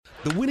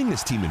The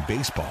winningest team in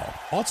baseball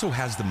also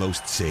has the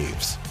most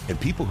saves, and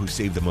people who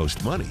save the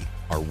most money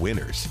are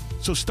winners.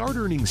 So start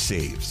earning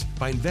saves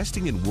by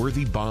investing in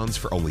worthy bonds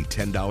for only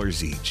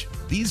 $10 each.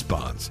 These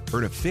bonds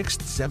earn a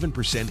fixed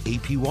 7%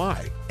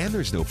 APY, and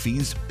there's no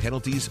fees,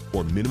 penalties,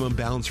 or minimum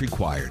balance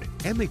required,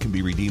 and they can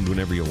be redeemed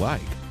whenever you like.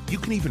 You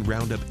can even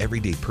round up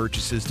everyday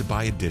purchases to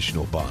buy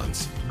additional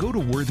bonds. Go to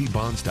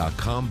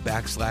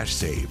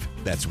worthybonds.com/save.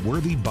 That's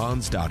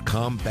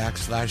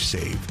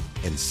worthybonds.com/save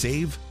and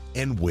save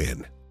and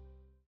win.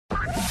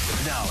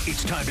 Now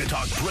it's time to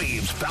talk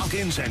Braves,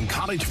 Falcons, and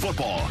college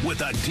football with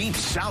a Deep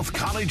South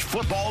college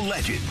football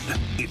legend.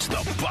 It's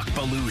the Buck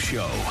Belue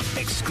Show,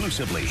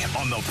 exclusively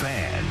on The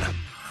Fan.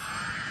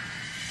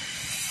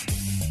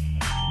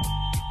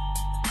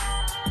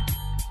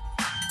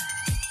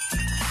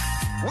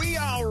 We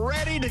are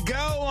ready to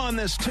go on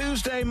this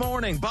Tuesday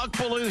morning. Buck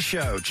Belue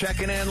Show,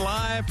 checking in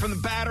live from the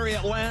Battery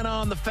Atlanta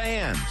on The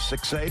Fan,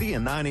 680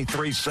 and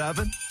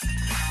 93.7.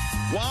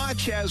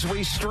 Watch as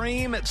we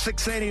stream at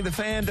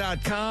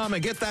 680thefan.com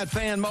and get that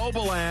Fan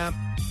mobile app.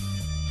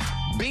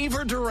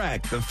 Beaver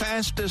Direct, the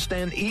fastest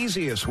and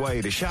easiest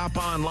way to shop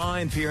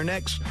online for your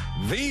next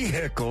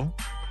vehicle.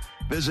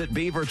 Visit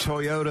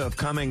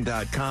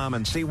beavertoyotaofcumming.com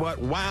and see what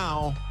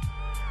wow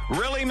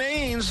really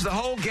means. The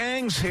whole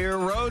gang's here.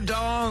 Road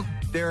Dogg,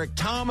 Derek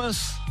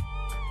Thomas,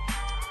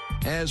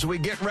 as we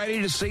get ready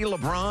to see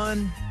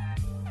LeBron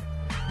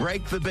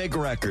break the big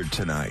record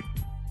tonight.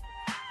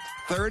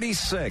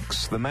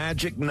 36, the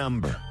magic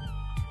number,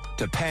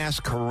 to pass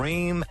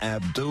Kareem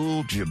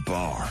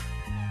Abdul-Jabbar.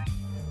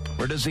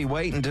 Or does he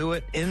wait and do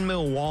it in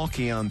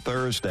Milwaukee on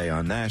Thursday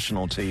on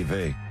national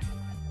TV?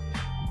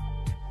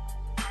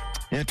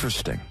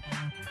 Interesting.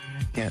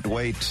 Can't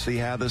wait to see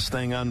how this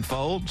thing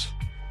unfolds.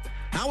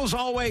 I was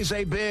always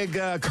a big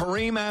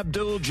Kareem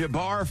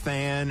Abdul-Jabbar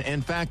fan.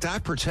 In fact, I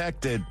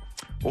perfected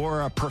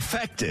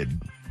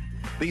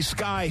the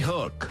sky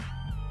hook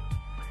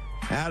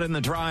out in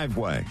the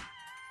driveway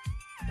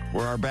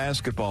where our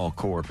basketball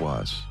court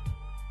was.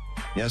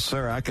 Yes,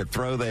 sir, I could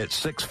throw that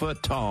 6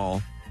 foot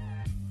tall,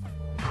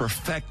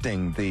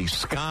 perfecting the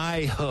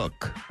sky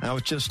hook. I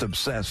was just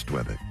obsessed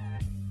with it.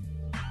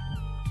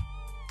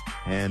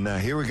 And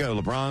here we go.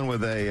 LeBron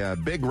with a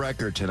big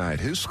record tonight.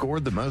 Who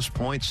scored the most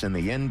points in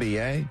the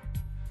NBA?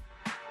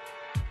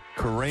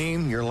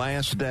 Kareem, your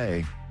last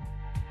day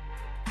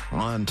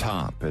on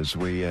top as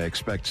we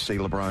expect to see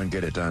LeBron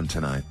get it done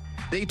tonight.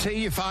 DT,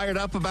 you fired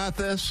up about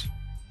this?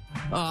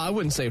 I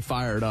wouldn't say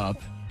fired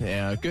up.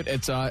 Yeah, good.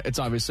 It's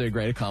obviously a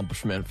great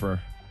accomplishment for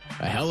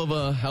a hell of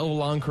a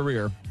long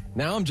career.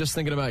 Now I'm just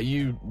thinking about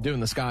you doing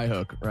the sky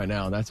hook right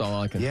now. That's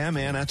all I can. Yeah,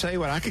 man. I tell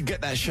you what, I could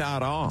get that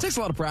shot off. It takes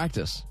a lot of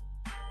practice.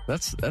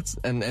 That's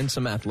and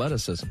some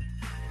athleticism.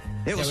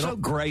 It was so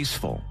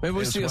graceful. Maybe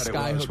we see a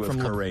sky hook from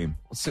Kareem.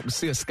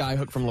 See a sky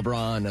hook from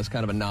LeBron as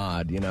kind of a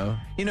nod, you know.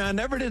 You know, I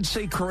never did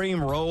see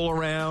Kareem roll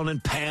around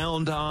and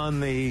pound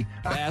on the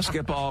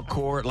basketball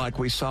court like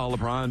we saw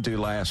LeBron do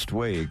last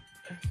week,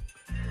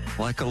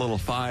 like a little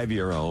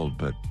 5-year-old.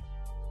 But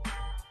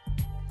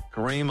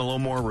Kareem a little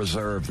more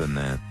reserved than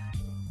that.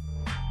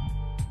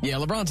 Yeah,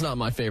 LeBron's not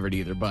my favorite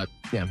either, but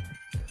yeah,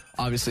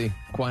 obviously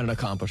quite an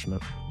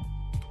accomplishment.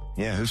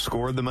 Yeah, who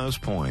scored the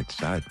most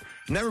points? I've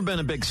never been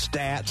a big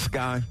stats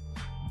guy,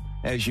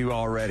 as you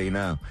already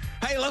know.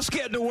 Hey, let's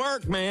get to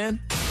work, man.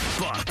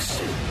 Bucks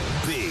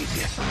Big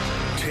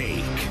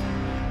Take.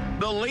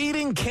 The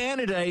leading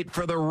candidate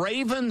for the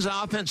Ravens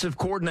offensive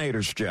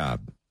coordinator's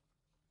job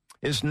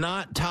is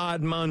not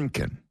Todd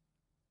Monken.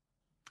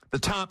 The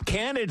top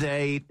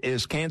candidate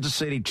is Kansas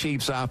City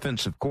Chiefs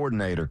offensive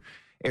coordinator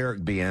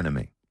Eric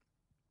Bieniemy.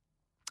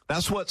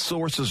 That's what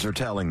sources are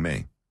telling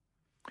me.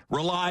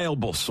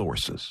 Reliable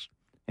sources.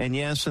 And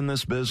yes, in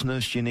this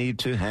business, you need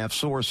to have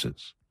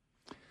sources.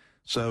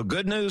 So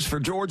good news for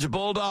Georgia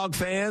Bulldog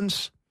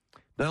fans.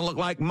 Doesn't look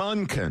like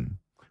Monken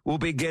will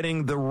be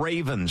getting the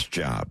Ravens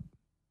job.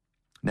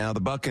 Now, the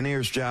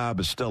Buccaneers job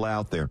is still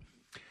out there.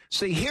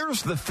 See,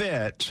 here's the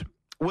fit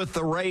with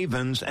the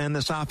Ravens and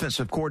this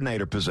offensive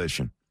coordinator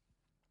position.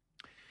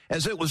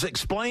 As it was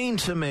explained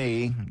to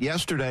me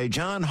yesterday,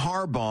 John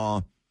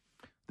Harbaugh,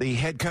 the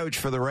head coach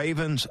for the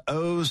Ravens,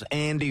 owes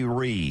Andy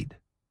Reid.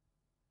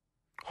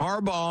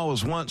 Harbaugh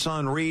was once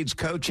on Reid's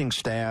coaching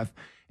staff,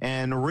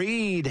 and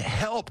Reid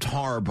helped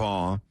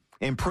Harbaugh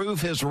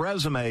improve his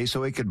resume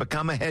so he could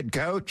become a head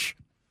coach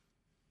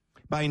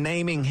by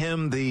naming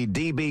him the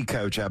DB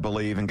coach, I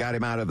believe, and got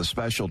him out of the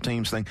special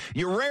teams thing.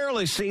 You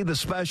rarely see the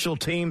special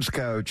teams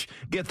coach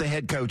get the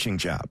head coaching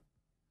job.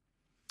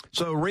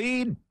 So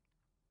Reid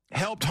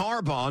helped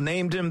Harbaugh,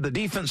 named him the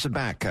defensive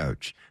back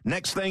coach.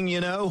 Next thing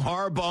you know,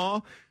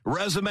 Harbaugh,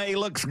 resume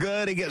looks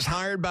good. He gets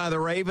hired by the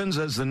Ravens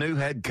as the new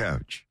head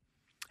coach.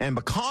 And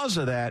because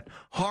of that,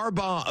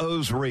 Harbaugh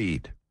owes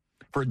Reid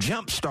for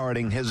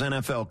jump-starting his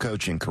NFL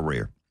coaching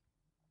career.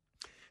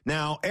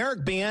 Now,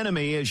 Eric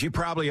Bieniemy, as you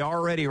probably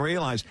already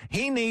realize,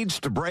 he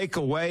needs to break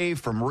away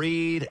from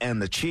Reid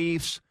and the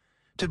Chiefs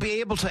to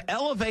be able to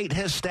elevate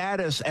his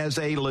status as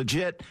a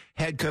legit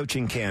head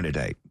coaching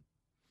candidate.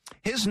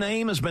 His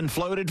name has been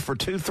floated for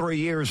 2-3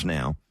 years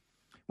now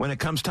when it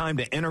comes time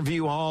to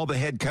interview all the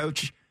head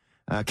coach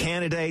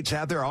candidates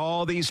out there,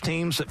 all these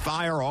teams that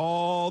fire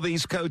all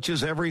these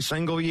coaches every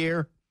single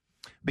year.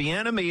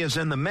 Bieniemy is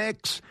in the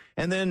mix,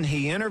 and then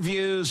he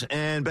interviews,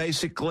 and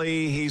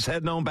basically he's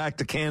heading on back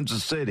to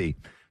Kansas City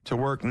to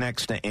work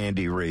next to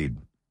Andy Reid.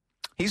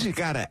 He's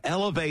got to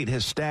elevate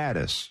his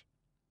status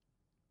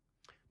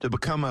to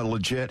become a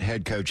legit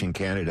head coaching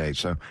candidate.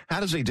 So how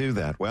does he do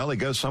that? Well, he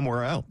goes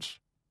somewhere else.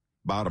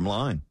 Bottom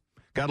line.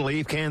 Got to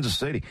leave Kansas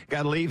City.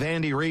 Got to leave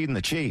Andy Reid and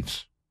the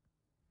Chiefs.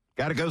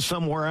 Got to go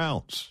somewhere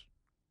else.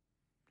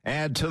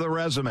 Add to the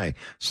resume.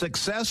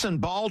 Success in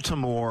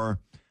Baltimore,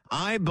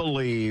 I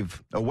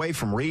believe, away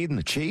from Reid and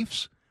the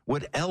Chiefs,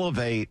 would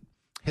elevate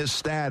his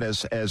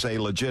status as a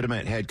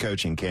legitimate head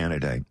coaching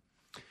candidate.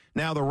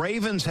 Now, the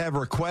Ravens have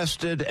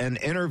requested an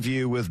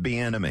interview with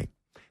Bieniemy.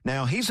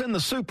 Now, he's in the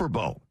Super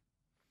Bowl,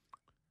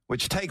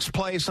 which takes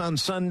place on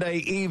Sunday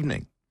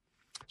evening.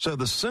 So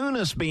the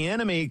soonest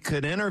Bieniemy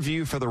could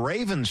interview for the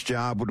Ravens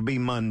job would be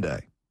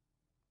Monday.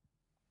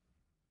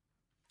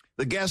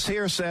 The guest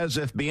here says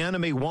if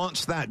Bieniemy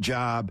wants that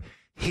job,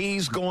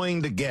 he's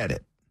going to get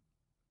it.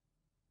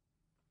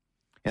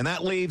 And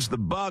that leaves the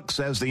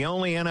Bucs as the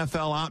only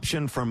NFL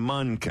option from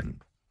Munkin.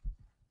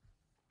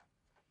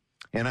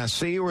 And I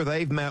see where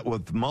they've met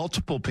with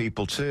multiple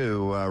people,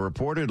 too.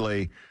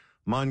 Reportedly,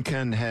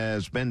 Munkin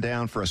has been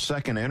down for a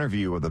second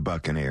interview with the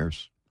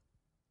Buccaneers.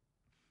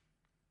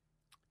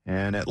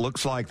 And it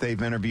looks like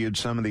they've interviewed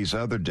some of these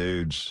other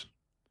dudes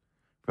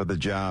for the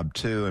job,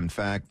 too. In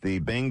fact, the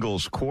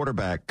Bengals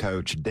quarterback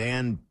coach,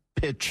 Dan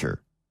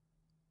Pitcher,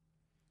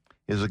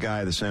 is a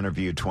guy that's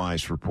interviewed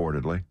twice,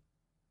 reportedly.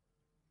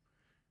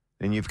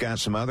 And you've got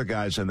some other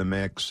guys in the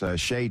mix.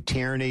 Shea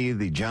Tierney,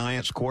 the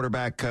Giants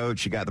quarterback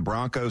coach. You got the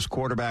Broncos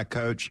quarterback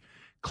coach,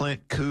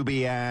 Clint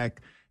Kubiak,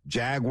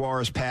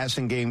 Jaguars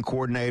passing game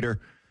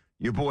coordinator.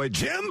 Your boy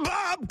Jim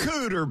Bob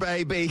Cooter,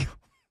 baby.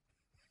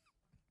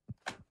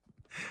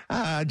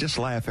 I just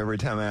laugh every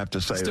time I have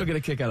to say that. Still get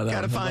a kick out of that.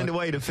 Got to find a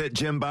way to fit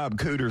Jim Bob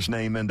Cooter's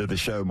name into the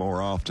show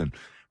more often.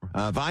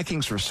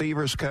 Vikings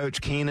receivers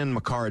coach Keenan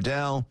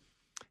McCardell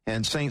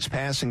and Saints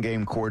passing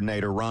game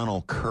coordinator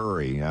Ronald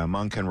Curry.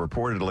 Munkin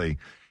reportedly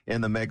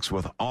in the mix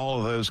with all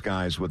of those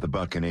guys with the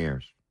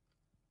Buccaneers.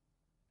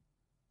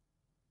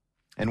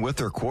 And with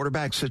their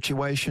quarterback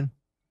situation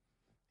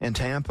in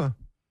Tampa,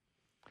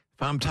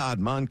 if I'm Todd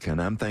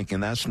Munkin, I'm thinking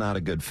that's not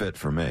a good fit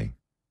for me.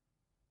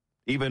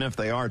 Even if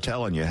they are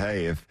telling you,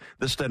 hey, if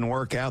this doesn't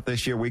work out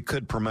this year, we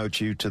could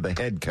promote you to the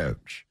head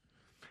coach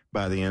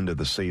by the end of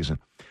the season.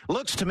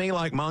 Looks to me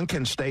like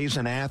Munkin stays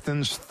in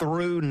Athens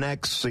through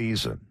next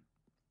season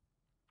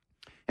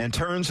and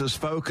turns his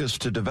focus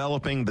to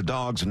developing the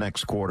Dogs'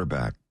 next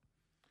quarterback.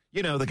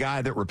 You know, the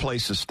guy that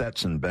replaces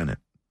Stetson Bennett.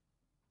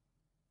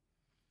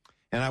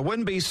 And I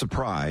wouldn't be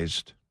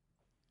surprised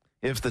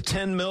if the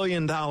 $10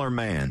 million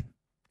man,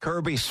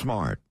 Kirby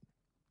Smart,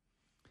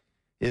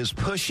 is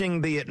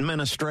pushing the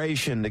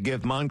administration to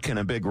give Munkin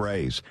a big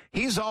raise.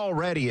 He's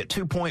already at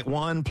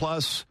 2.1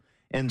 plus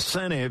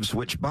incentives,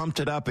 which bumped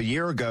it up a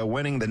year ago,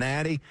 winning the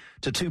Natty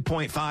to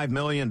 $2.5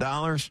 million,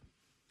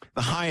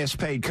 the highest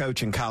paid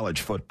coach in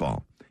college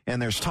football.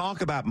 And there's talk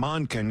about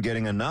Munkin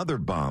getting another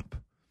bump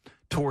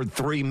toward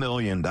 $3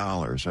 million. And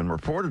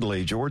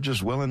reportedly,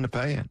 Georgia's willing to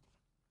pay it.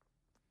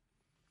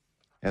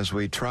 As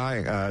we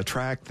track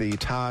the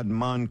Todd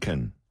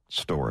Munkin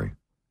story.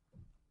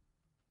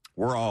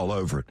 We're all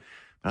over it.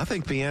 I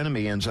think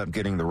Bieniemy ends up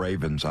getting the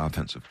Ravens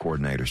offensive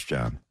coordinator's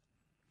job.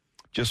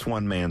 Just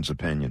one man's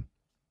opinion.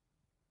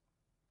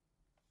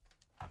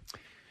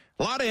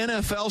 A lot of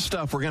NFL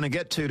stuff we're going to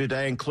get to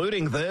today,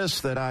 including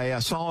this that I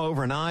saw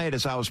overnight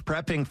as I was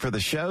prepping for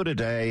the show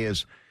today,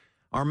 is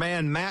our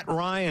man Matt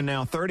Ryan,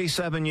 now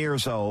 37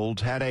 years old,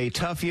 had a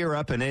tough year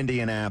up in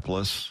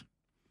Indianapolis.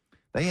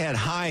 They had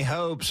high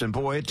hopes, and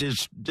boy, it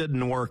just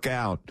didn't work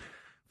out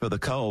for the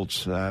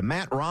Colts.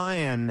 Matt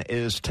Ryan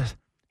is...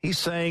 He's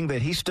saying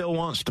that he still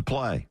wants to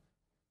play.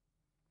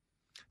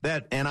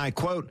 That, and I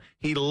quote,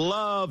 he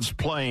loves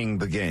playing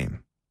the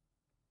game.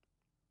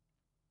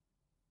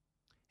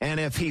 And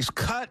if he's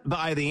cut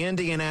by the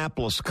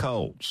Indianapolis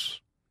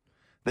Colts,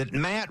 that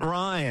Matt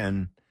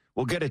Ryan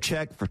will get a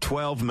check for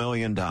 $12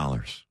 million.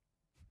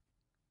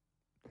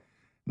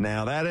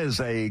 Now, that is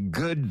a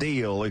good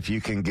deal if you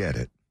can get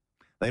it.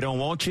 They don't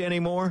want you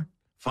anymore?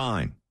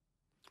 Fine.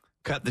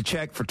 Cut the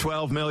check for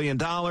 $12 million.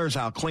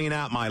 I'll clean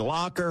out my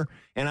locker,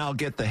 and I'll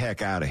get the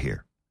heck out of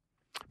here.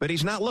 But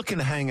he's not looking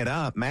to hang it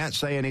up. Matt's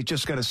saying he's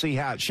just going to see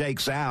how it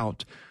shakes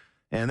out.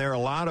 And there are a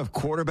lot of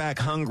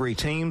quarterback-hungry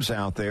teams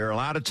out there, a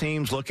lot of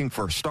teams looking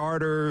for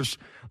starters,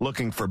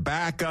 looking for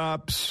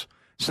backups.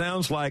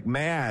 Sounds like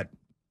Matt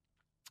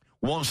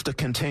wants to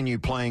continue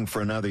playing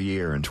for another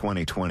year in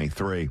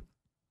 2023.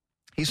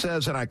 He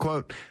says, and I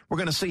quote, we're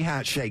going to see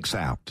how it shakes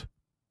out.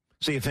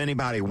 See if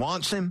anybody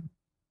wants him.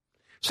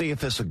 See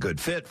if it's a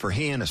good fit for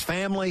he and his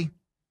family.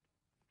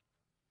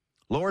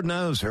 Lord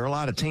knows there are a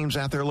lot of teams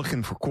out there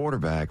looking for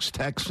quarterbacks.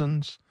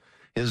 Texans,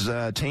 his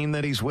team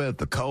that he's with,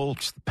 the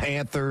Colts, the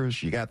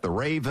Panthers. You got the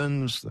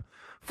Ravens, the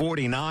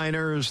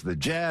 49ers, the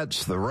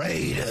Jets, the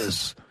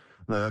Raiders.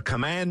 the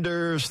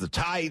Commanders, the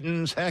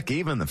Titans, heck,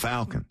 even the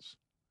Falcons.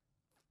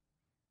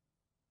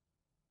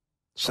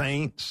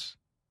 Saints.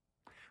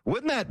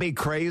 Wouldn't that be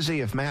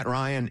crazy if Matt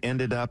Ryan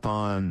ended up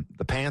on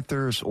the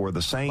Panthers or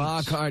the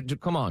Saints?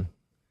 Come on.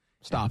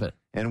 Stop it.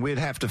 And we'd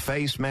have to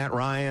face Matt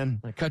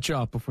Ryan I cut you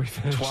off before you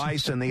finish.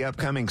 twice in the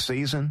upcoming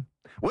season?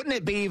 Wouldn't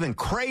it be even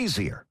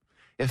crazier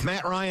if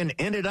Matt Ryan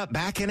ended up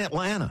back in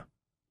Atlanta?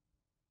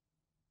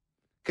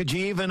 Could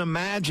you even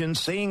imagine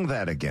seeing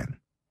that again?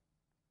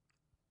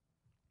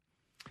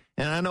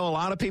 And I know a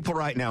lot of people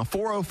right now,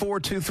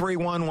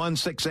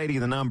 404-231-1680,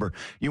 the number.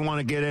 You want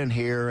to get in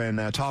here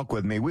and talk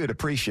with me, we would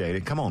appreciate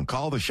it. Come on,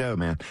 call the show,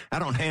 man. I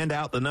don't hand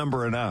out the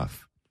number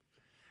enough.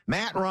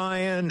 Matt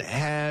Ryan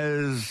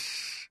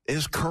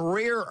his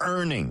career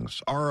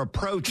earnings are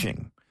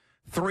approaching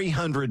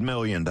 $300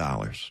 million.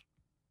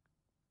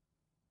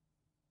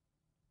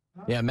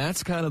 Yeah,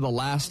 Matt's kind of the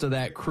last of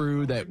that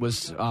crew that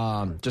was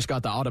just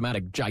got the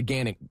automatic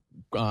gigantic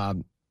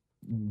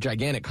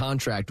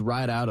contract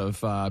right out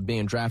of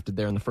being drafted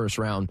there in the first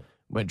round.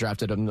 Went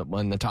drafted in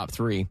the top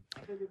 3.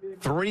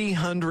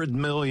 $300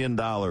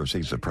 million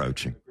he's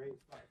approaching.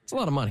 It's a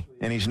lot of money.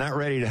 And he's not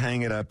ready to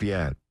hang it up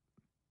yet.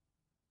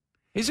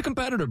 He's a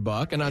competitor,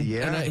 Buck, and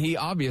he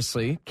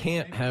obviously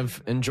can't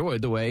have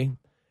enjoyed the way,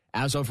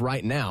 as of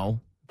right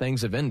now,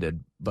 things have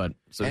ended. But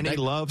he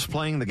loves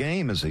playing the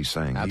game, as he's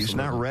saying. Absolutely. He's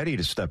not ready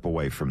to step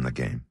away from the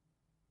game,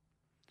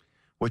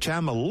 which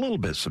I'm a little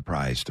bit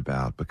surprised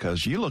about,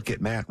 because you look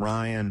at Matt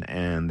Ryan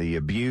and the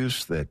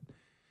abuse that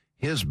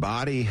his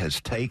body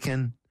has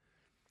taken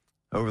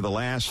over the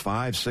last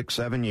 5, 6,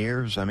 7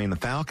 years. I mean, the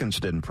Falcons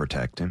didn't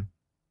protect him.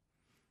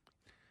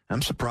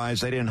 I'm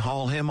surprised they didn't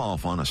haul him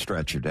off on a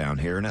stretcher down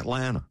here in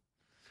Atlanta.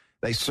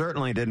 They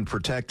certainly didn't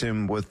protect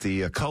him with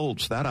the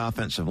Colts. That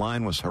offensive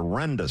line was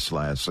horrendous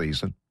last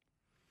season.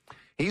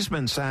 He's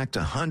been sacked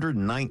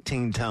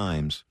 119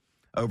 times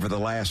over the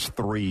last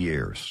 3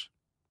 years.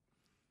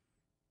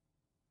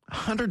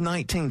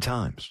 119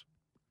 times.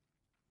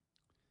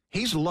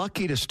 He's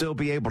lucky to still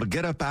be able to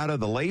get up out of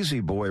the lazy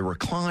boy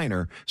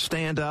recliner,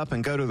 stand up,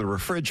 and go to the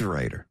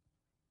refrigerator.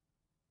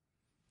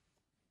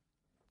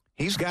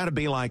 He's got to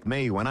be like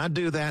me. When I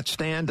do that,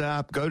 stand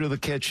up, go to the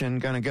kitchen,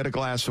 going to get a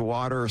glass of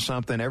water or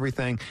something,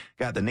 everything,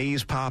 got the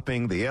knees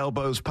popping, the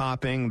elbows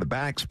popping, the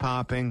back's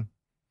popping.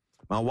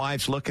 My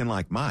wife's looking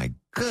like, my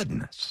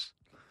goodness,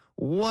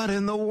 what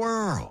in the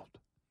world?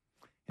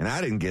 And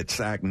I didn't get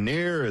sacked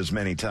near as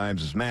many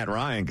times as Matt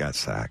Ryan got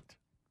sacked.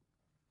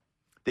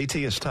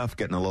 DT is tough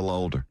getting a little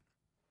older.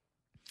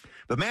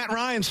 But Matt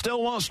Ryan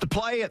still wants to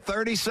play at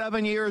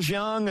 37 years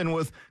young and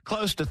with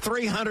close to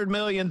 $300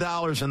 million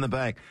in the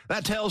bank.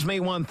 That tells me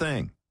one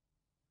thing.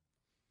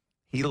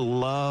 He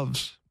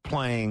loves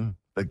playing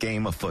the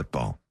game of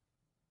football.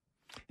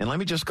 And let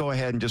me just go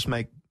ahead and just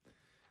make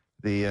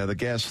the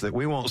guess that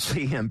we won't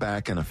see him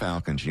back in a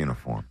Falcons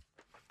uniform.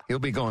 He'll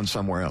be going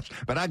somewhere else.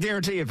 But I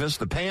guarantee if it's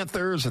the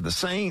Panthers or the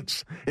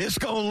Saints, it's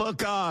going to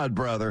look odd,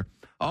 brother.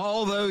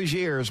 All those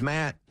years,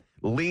 Matt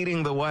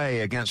leading the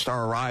way against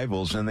our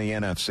rivals in the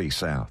NFC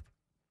South.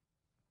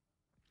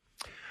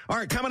 All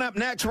right, coming up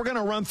next, we're going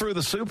to run through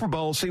the Super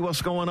Bowl, see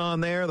what's going on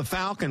there. The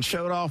Falcons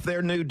showed off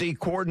their new D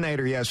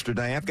coordinator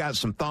yesterday. I've got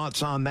some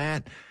thoughts on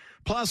that.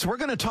 Plus, we're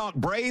going to talk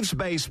Braves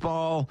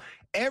baseball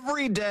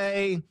every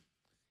day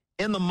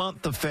in the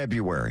month of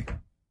February.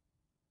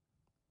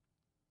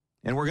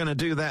 And we're going to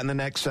do that in the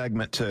next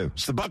segment, too.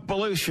 It's the Buck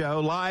Belue Show,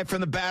 live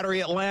from the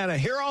Battery Atlanta,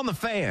 here on The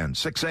Fan,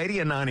 680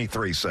 and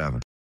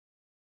 93.7.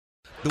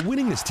 The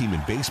winningest team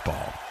in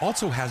baseball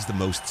also has the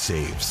most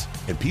saves,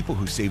 and people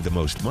who save the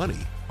most money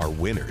are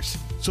winners.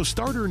 So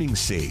start earning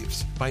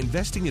saves by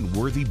investing in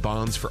worthy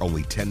bonds for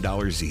only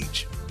 $10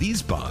 each.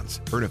 These bonds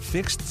earn a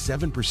fixed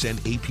 7%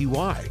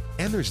 APY,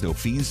 and there's no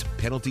fees,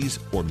 penalties,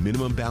 or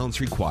minimum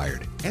balance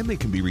required, and they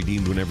can be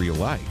redeemed whenever you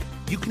like.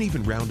 You can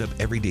even round up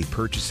everyday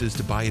purchases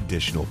to buy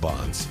additional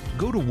bonds.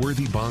 Go to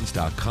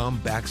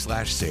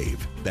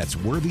worthybonds.com/save. That's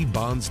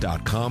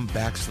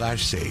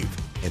worthybonds.com/save,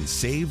 and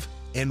save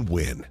and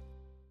win.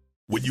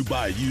 When you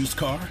buy a used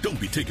car, don't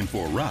be taken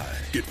for a ride.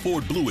 Get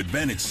Ford Blue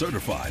Advantage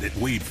certified at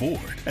Wade Ford,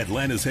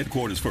 Atlanta's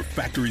headquarters for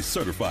factory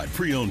certified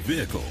pre-owned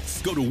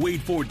vehicles. Go to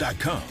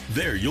wadeford.com.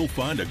 There you'll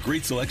find a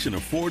great selection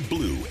of Ford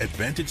Blue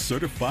Advantage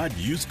certified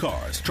used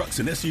cars, trucks,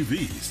 and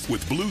SUVs.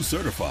 With Blue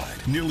certified,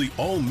 nearly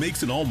all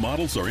makes and all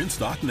models are in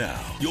stock now.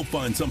 You'll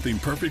find something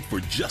perfect for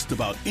just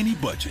about any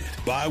budget.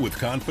 Buy with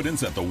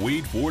confidence at the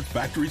Wade Ford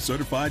factory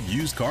certified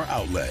used car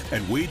outlet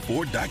at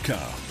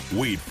wadeford.com.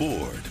 Wade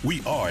Ford.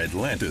 We are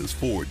Atlanta's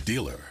Ford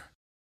dealer.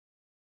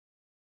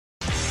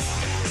 Got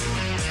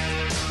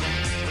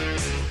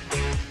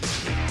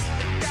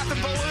the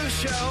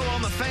Belue Show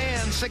on the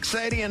Fan,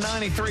 680 and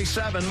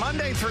 93.7,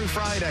 Monday through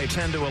Friday,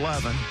 10 to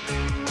 11.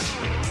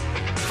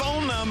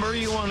 Phone number,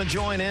 you want to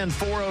join in,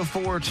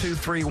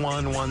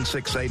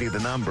 404-231-1680, the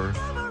number.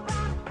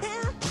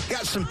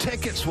 Got some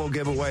tickets we'll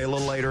give away a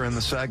little later in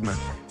the segment.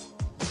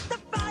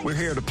 We're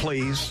here to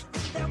please.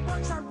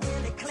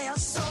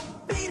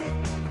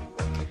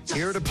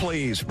 Here to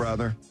please,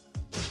 brother.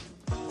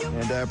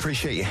 And I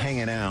appreciate you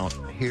hanging out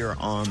here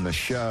on the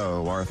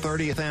show. Our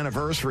 30th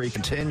anniversary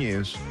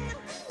continues.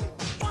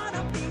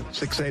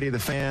 680 The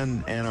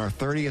Fan, and our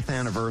 30th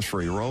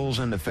anniversary rolls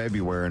into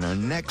February, and our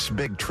next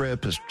big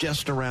trip is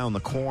just around the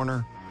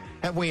corner.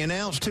 Have we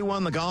announced who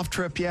won the golf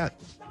trip yet?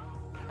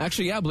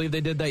 Actually, yeah, I believe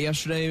they did that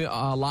yesterday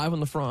live in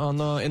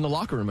the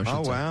locker room, I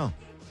should say. Oh, wow.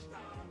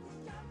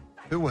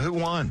 Who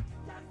won?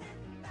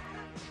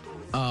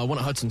 One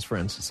of Hudson's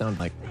friends, it sounded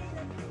like.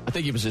 I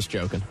think he was just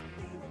joking.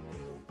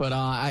 But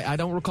I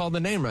don't recall the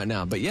name right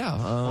now. But, yeah.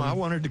 Well, I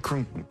wanted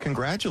to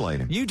congratulate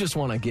him. You just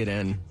want to get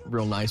in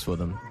real nice with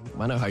him.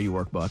 I know how you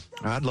work, Buck.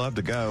 I'd love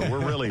to go.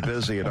 We're really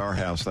busy at our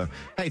house, though.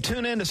 Hey,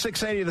 tune in to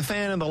 680 The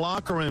Fan in the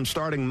locker room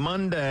starting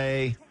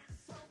Monday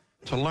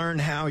to learn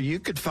how you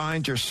could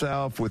find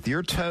yourself with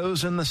your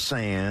toes in the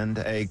sand,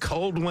 a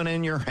cold one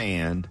in your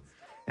hand,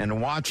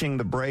 and watching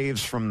the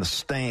Braves from the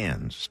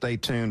stands. Stay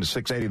tuned to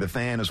 680 The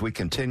Fan as we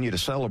continue to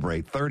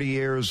celebrate 30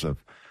 years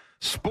of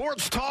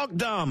sports talk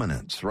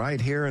dominance right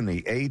here in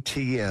the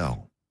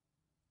ATL.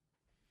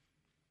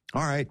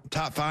 All right,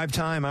 top 5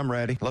 time. I'm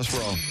ready. Let's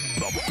roll.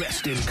 The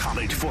best in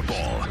college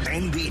football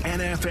and the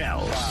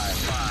NFL.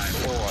 5,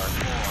 4,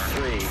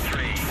 3,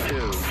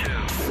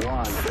 2,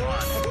 1.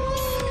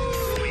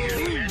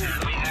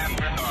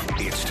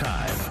 It's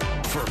time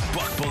for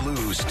Buck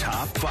Belew's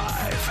Top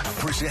 5.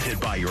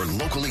 Presented by your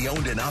locally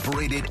owned and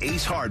operated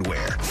Ace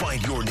Hardware.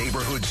 Find your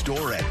neighborhood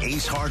store at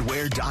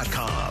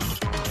acehardware.com.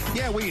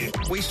 Yeah,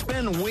 we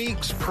spend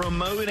weeks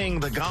promoting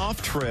the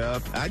golf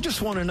trip. I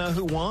just want to know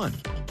who won.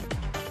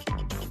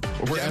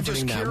 I'm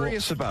just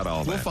curious about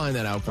all that. We'll find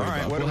that out for you. All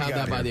right, we'll have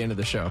that by the end of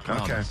the show.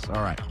 Okay.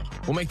 All right.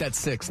 We'll make that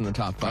 6 in the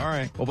top 5. All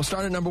right. Well, we'll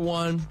start at number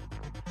 1.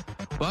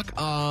 Buck,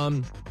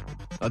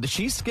 the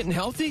Chiefs getting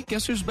healthy?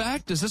 Guess who's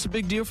back? Is this a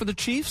big deal for the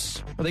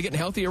Chiefs? Are they getting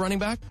healthy at running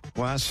back?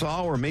 Well, I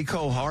saw where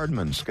Mecole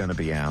Hardman's going to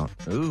be out.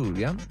 Ooh,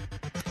 yeah.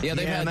 Yeah,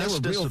 they were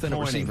real thin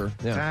receiver.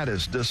 Yeah. That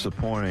is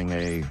disappointing.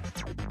 A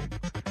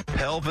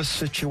pelvis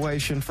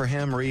situation for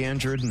him,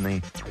 re-injured in the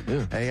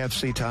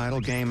AFC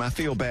title game. I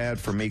feel bad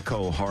for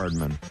Mecole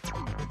Hardman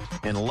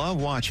and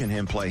love watching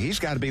him play. He's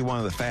got to be one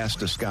of the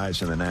fastest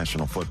guys in the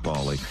National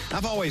Football League.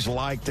 I've always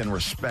liked and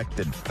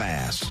respected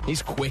fast.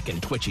 He's quick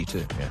and twitchy,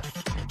 too.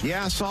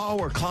 Yeah, I saw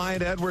where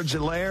Clyde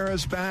Edwards-Helaire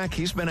is back.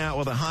 He's been out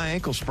with a high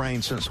ankle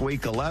sprain since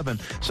week 11.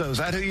 So is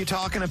that who you're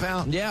talking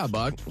about? Yeah,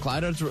 Buck.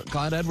 Clyde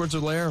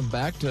Edwards-Helaire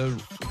back to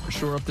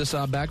shore up this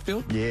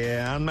backfield?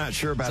 Yeah, I'm not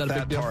sure about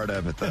that part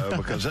of it, though,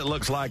 because it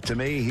looks like to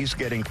me he's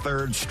getting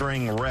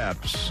third-string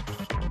reps.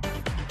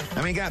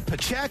 I mean, got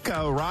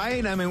Pacheco,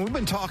 right? I mean, we've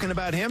been talking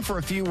about him for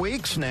a few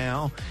weeks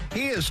now.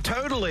 He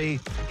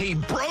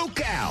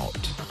broke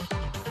out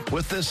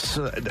with this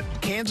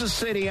Kansas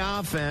City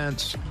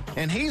offense,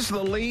 and he's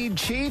the lead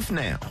chief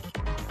now.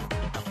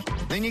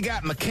 Then you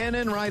got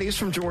McKinnon, right? He's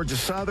from Georgia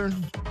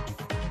Southern.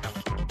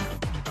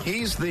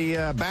 He's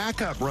the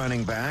backup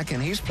running back,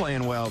 and he's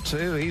playing well,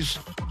 too. He's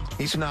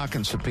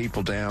knocking some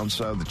people down.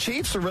 So the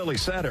Chiefs are really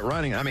set at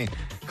running. I mean,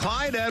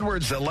 Clyde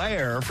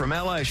Edwards-Helaire from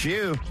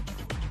LSU,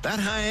 that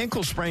high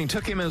ankle sprain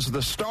took him as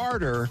the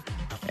starter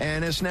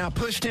and has now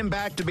pushed him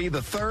back to be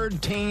the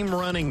third-team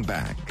running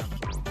back.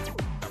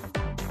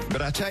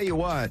 But I tell you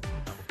what,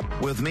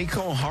 with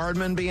Mecole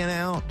Hardman being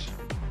out,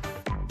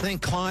 I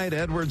think Clyde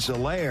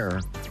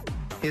Edwards-Helaire,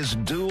 his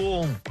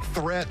dual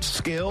threat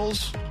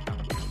skills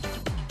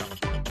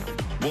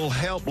will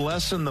help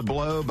lessen the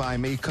blow by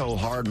Mecole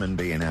Hardman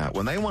being out.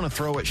 When they want to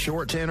throw it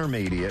short to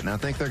intermediate, and I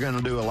think they're going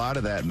to do a lot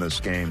of that in this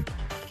game,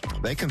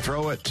 they can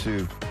throw it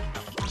to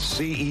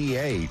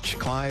CEH,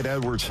 Clyde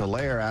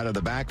Edwards-Helaire, out of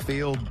the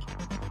backfield.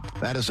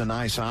 That is a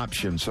nice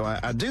option. So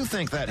I do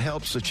think that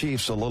helps the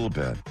Chiefs a little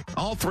bit.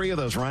 All 3 of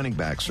those running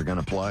backs are going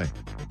to play.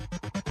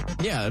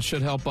 Yeah, it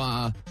should help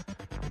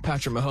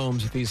Patrick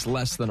Mahomes if he's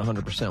less than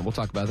 100%. We'll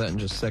talk about that in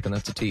just a second.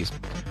 That's a tease.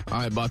 All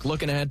right, Buck,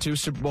 looking ahead to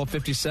Super Bowl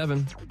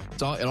 57.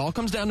 It all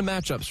comes down to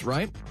matchups,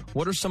 right?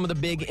 What are some of the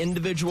big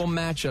individual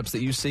matchups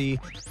that you see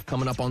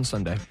coming up on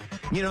Sunday?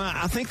 You know,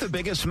 I think the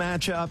biggest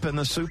matchup in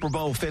the Super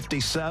Bowl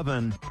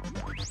 57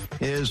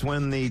 is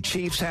when the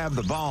Chiefs have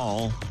the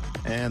ball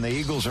and the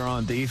Eagles are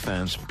on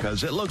defense,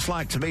 because it looks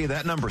like to me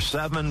that number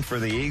 7 for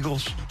the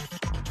Eagles,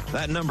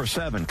 that number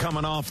 7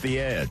 coming off the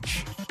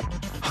edge,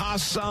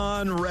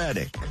 Hassan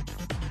Reddick.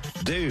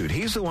 Dude,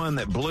 he's the one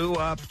that blew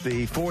up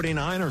the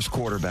 49ers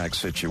quarterback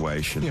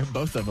situation. Yeah,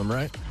 both of them,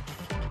 right?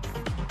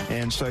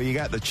 And so you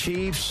got the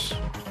Chiefs.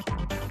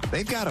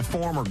 They've got a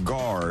former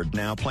guard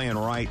now playing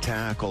right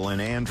tackle in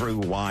Andrew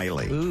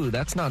Wiley. Ooh,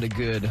 that's not a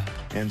good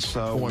And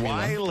so formula.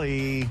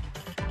 Wiley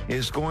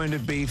is going to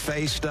be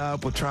faced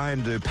up with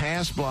trying to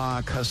pass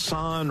block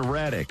Hassan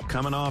Reddick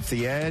coming off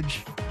the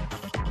edge.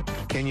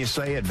 Can you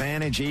say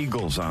advantage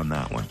Eagles on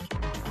that one?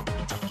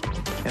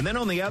 And then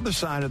on the other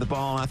side of the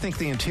ball, I think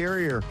the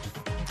interior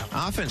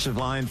offensive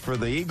line for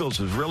the Eagles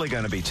is really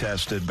going to be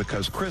tested,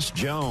 because Chris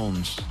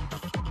Jones,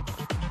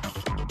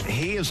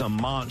 he is a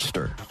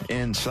monster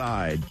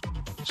inside.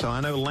 So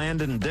I know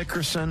Landon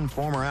Dickerson,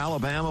 former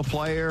Alabama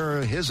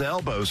player, his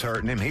elbow's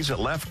hurting him. He's at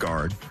left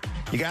guard.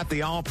 You got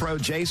the All-Pro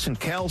Jason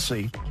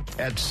Kelsey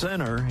at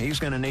center. He's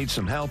going to need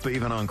some help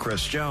even on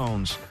Chris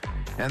Jones.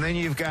 And then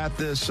you've got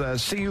this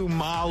Siu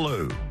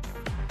Malu,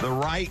 the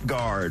right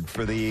guard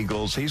for the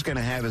Eagles. He's going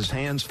to have his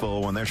hands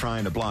full when they're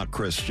trying to block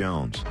Chris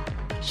Jones.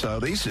 So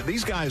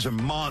these guys are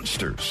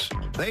monsters.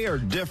 They are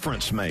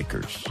difference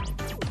makers.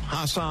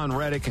 Hassan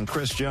Reddick and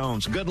Chris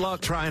Jones, good luck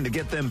trying to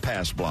get them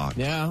pass blocked.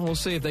 Yeah, we'll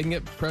see if they can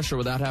get pressure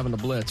without having to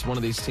blitz. One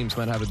of these teams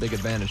might have a big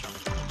advantage.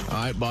 All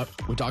right, but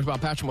we talked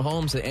about Patrick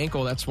Mahomes, the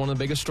ankle. That's one of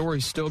the biggest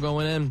stories still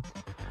going in.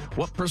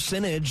 What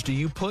percentage do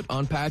you put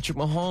on Patrick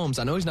Mahomes?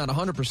 I know he's not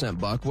 100%,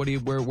 Buck.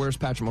 Where's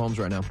Patrick Mahomes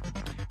right now?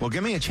 Well,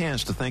 give me a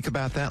chance to think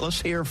about that.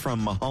 Let's hear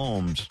from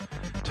Mahomes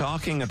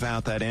talking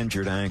about that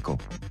injured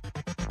ankle.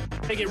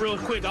 Take it real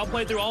quick. I'll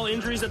play through all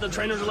injuries that the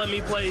trainers will let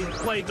me play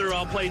through.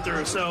 I'll play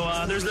through. So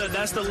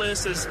that's the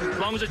list. As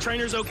long as the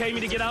trainer's okay me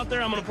to get out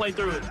there, I'm going to play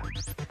through it.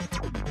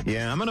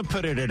 Yeah, I'm going to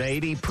put it at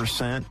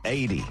 80%.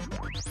 80.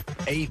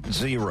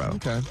 80.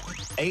 Okay.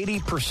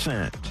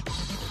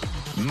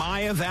 80%.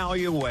 My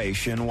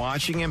evaluation,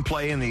 watching him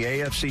play in the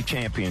AFC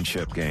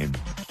Championship game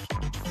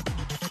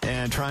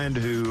and trying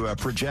to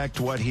project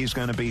what he's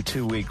going to be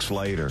 2 weeks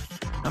later,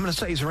 I'm going to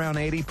say he's around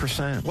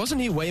 80%. Wasn't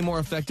he way more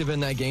effective in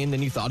that game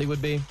than you thought he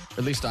would be?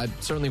 At least I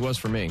certainly was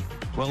for me.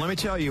 Well, let me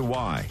tell you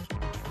why.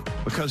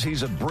 Because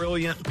he's a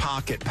brilliant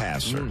pocket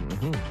passer.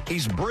 Mm-hmm.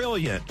 He's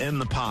brilliant in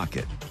the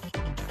pocket.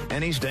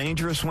 And he's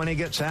dangerous when he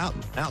gets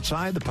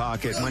outside the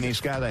pocket when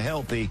he's got a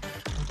healthy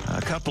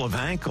couple of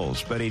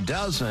ankles. But he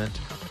doesn't.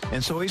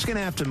 And so he's going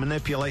to have to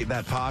manipulate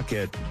that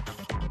pocket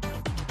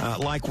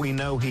like we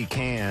know he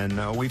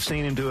can. We've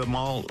seen him do it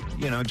all,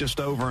 just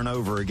over and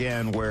over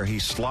again, where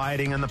he's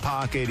sliding in the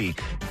pocket. He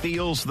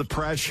feels the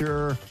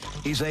pressure.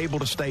 He's able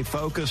to stay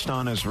focused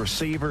on his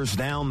receivers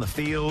down the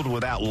field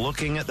without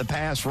looking at the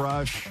pass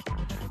rush.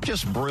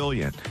 Just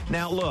brilliant.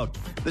 Now, look,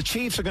 the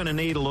Chiefs are going to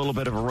need a little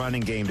bit of a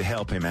running game to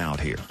help him out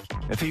here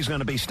if he's going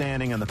to be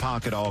standing in the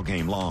pocket all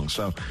game long.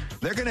 So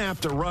they're going to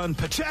have to run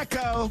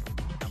Pacheco,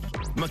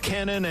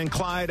 McKinnon, and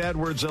Clyde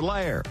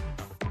Edwards-Helaire.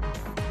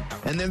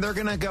 And then they're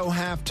going to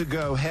have to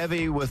go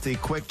heavy with the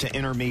quick to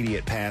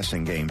intermediate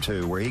passing game,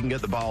 too, where he can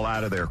get the ball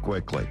out of there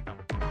quickly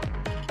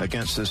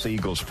against this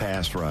Eagles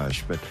pass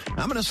rush. But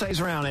I'm going to say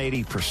he's around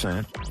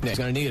 80%. Yeah, he's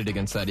going to need it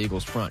against that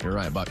Eagles front. You're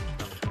right, Buck.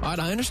 All right,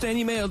 I understand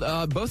you mailed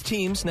both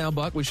teams now,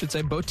 Buck. We should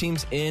say both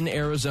teams in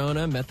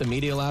Arizona met the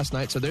media last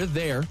night, so they're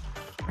there.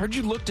 I heard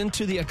you looked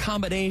into the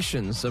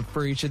accommodations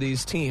for each of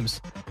these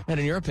teams. And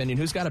in your opinion,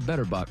 who's got it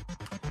better, Buck?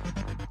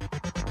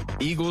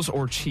 Eagles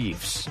or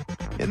Chiefs?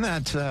 Isn't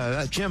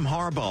that Jim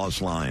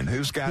Harbaugh's line?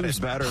 Who's got it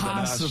better than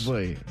us?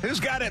 Possibly. Who's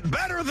got it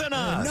better than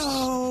us?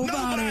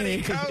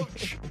 Nobody,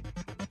 Coach.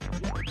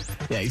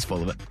 Yeah, he's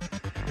full of it.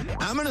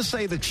 I'm going to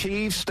say the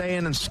Chiefs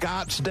staying in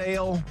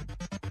Scottsdale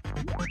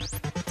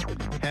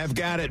have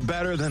got it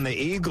better than the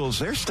Eagles.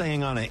 They're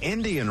staying on an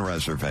Indian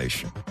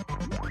reservation.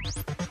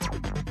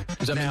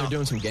 Does that mean they're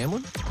doing some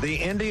gambling? The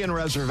Indian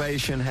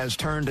reservation has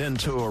turned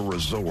into a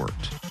resort.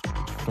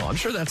 Well, I'm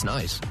sure that's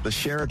nice. The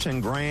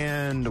Sheraton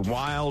Grand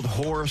Wild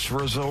Horse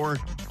Resort.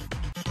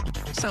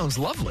 Sounds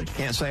lovely.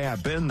 Can't say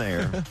I've been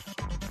there.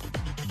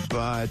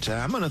 But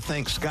I'm going to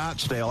think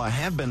Scottsdale. I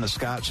have been to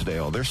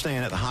Scottsdale. They're staying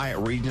at the Hyatt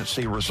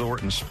Regency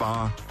Resort and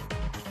Spa,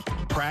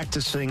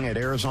 practicing at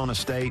Arizona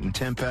State and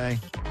Tempe.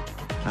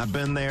 I've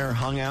been there,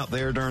 hung out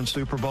there during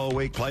Super Bowl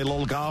week, played a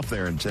little golf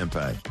there in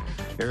Tempe,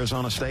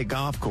 Arizona State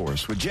Golf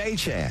Course with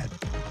J-Chad.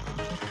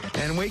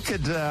 And we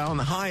could, on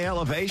the high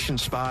elevation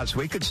spots,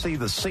 we could see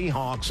the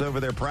Seahawks over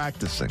there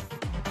practicing.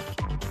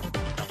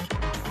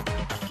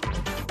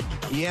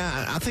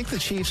 Yeah, I think the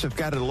Chiefs have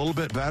got it a little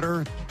bit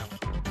better.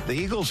 The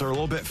Eagles are a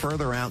little bit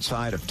further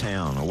outside of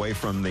town, away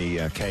from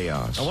the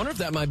chaos. I wonder if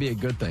that might be a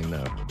good thing,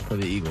 though, for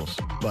the Eagles.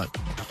 But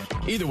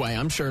either way,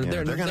 I'm sure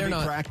they're going to be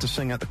not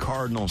practicing at the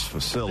Cardinals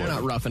facility. They're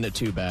not roughing it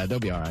too bad. They'll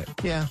be all right.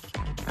 Yeah.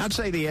 I'd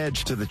say the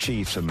edge to the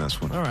Chiefs in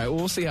this one. All right, well,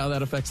 we'll see how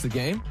that affects the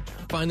game.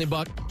 Finally,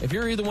 Buck, if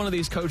you're either one of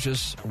these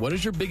coaches, what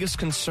is your biggest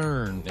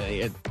concern?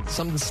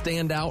 Something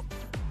stand out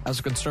as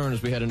a concern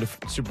as we head into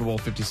Super Bowl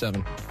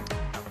 57?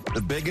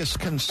 The biggest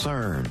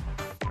concern,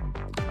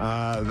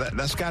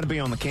 that's got to be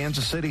on the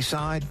Kansas City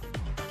side,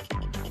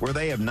 where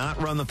they have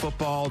not run the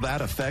football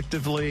that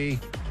effectively,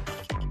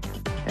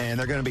 and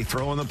they're going to be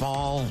throwing the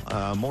ball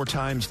more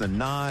times than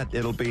not.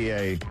 It'll be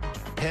a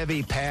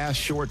heavy pass,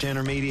 short to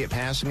intermediate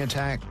passing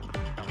attack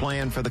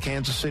plan for the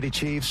Kansas City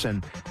Chiefs,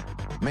 and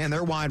man,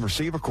 their wide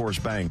receiver core is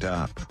banged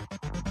up.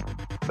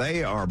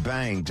 They are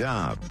banged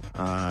up.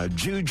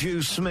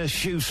 Juju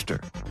Smith-Schuster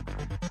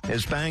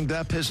is banged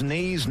up. His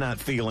knee's not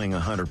feeling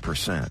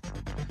 100%.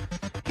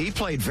 He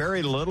played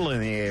very little in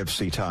the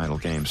AFC title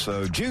game,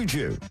 so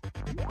Juju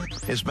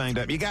is banged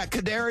up. You got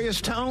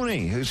Kadarius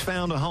Toney, who's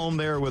found a home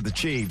there with the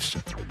Chiefs.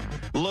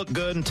 Looked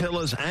good until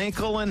his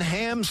ankle and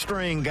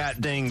hamstring got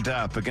dinged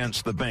up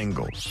against the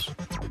Bengals.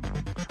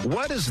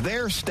 What is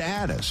their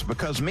status?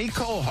 Because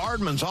Mecole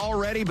Hardman's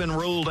already been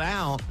ruled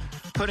out,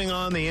 putting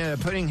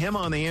him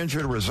on the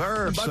injured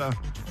reserve. Buck,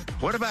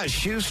 What about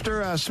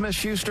Schuster,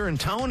 Smith-Schuster, and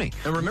Tony?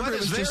 And remember, what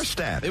it was is their just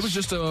status? It was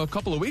just a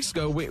couple of weeks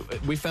ago.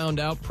 We found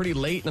out pretty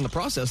late in the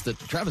process that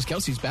Travis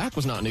Kelce's back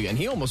was not new, and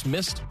he almost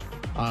missed.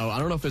 I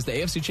don't know if it was the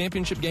AFC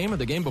Championship game or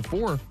the game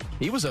before.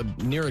 He was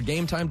near a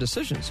game-time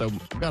decision, so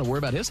we've got to worry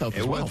about his health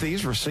as well. With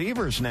these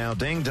receivers now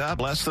dinged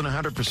up, less than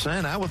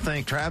 100%, I would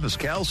think Travis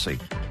Kelce,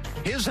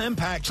 his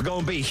impact's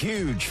going to be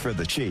huge for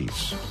the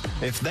Chiefs.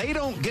 If they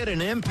don't get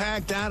an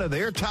impact out of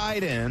their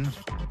tight end,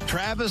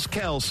 Travis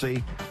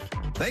Kelce,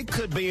 they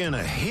could be in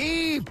a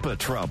heap of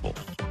trouble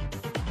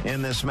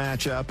in this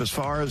matchup as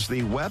far as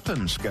the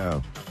weapons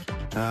go.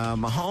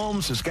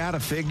 Mahomes has got to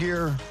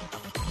figure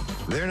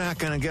they're not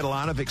going to get a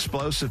lot of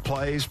explosive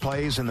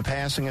plays in the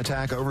passing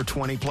attack over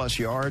 20-plus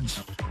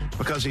yards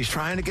because he's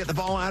trying to get the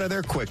ball out of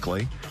there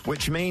quickly,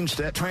 which means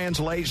that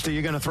translates to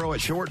you're going to throw it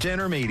short to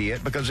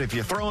intermediate because if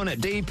you're throwing it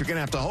deep, you're going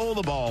to have to hold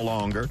the ball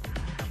longer.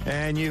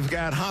 And you've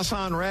got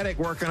Hassan Reddick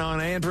working on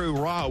Andrew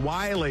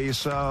Wiley,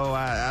 so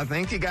I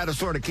think you got to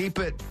sort of keep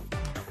it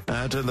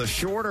to the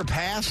shorter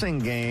passing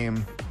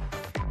game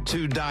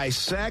to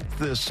dissect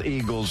this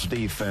Eagles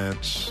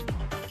defense.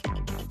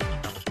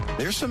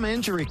 There's some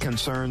injury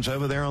concerns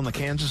over there on the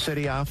Kansas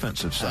City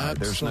offensive side.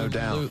 There's no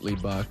doubt. Absolutely,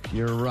 Buck.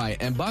 You're right.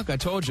 And, Buck, I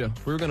told you,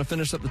 we were going to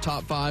finish up the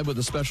top 5 with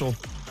a special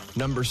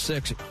number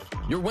 6.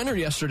 Your winner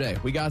yesterday,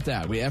 we got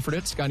that. We efforted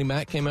it. Scotty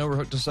Mack came over,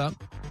 hooked us up.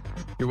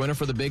 Your winner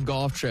for the big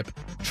golf trip,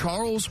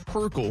 Charles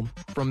Perkle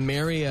from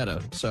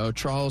Marietta. So,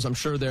 Charles, I'm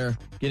sure they're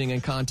getting in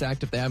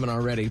contact if they haven't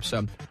already.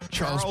 So,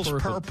 Charles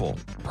Perkle.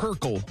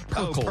 Perkle.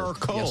 Oh,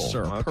 Perkle. Yes,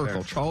 sir. Okay.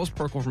 Perkle. Charles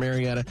Perkle from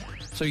Marietta.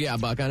 So, yeah,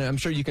 Buck, I'm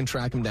sure you can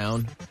track him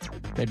down.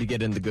 Maybe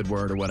get in the good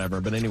word or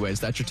whatever. But anyways,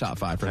 that's your top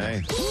 5 for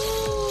now.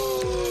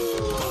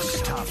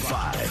 Buck's Top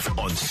 5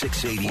 on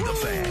 680 The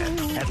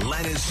Fan,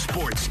 Atlanta's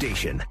sports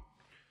station.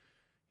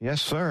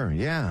 Yes, sir.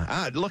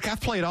 Yeah. Look, I've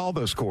played all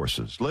those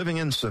courses. Living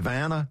in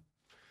Savannah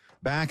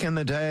back in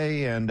the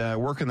day and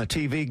working the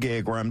TV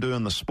gig where I'm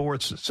doing the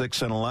sports at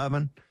 6 and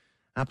 11.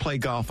 I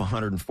played golf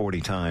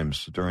 140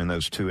 times during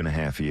those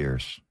 2.5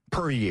 years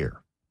per year.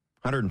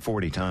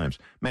 140 times.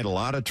 Made a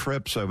lot of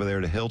trips over there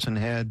to Hilton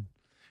Head.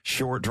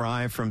 Short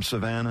drive from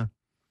Savannah.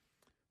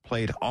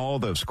 Played all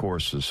those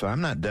courses, so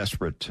I'm not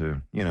desperate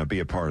to, be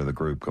a part of the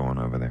group going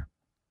over there.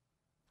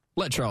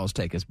 Let Charles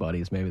take his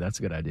buddies. Maybe that's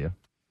a good idea.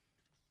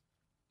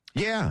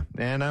 Yeah,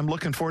 and I'm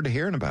looking forward to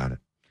hearing about it.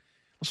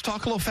 Let's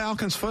talk a little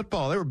Falcons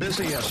football. They were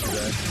busy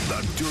yesterday.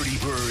 The Dirty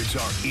Birds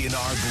are in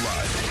our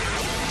blood.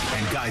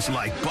 And guys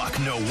like Buck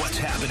know what's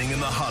happening in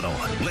the huddle.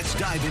 Let's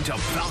dive into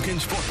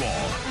Falcons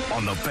football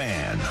on The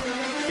Fan.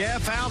 Yeah,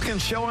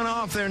 Falcons showing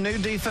off their new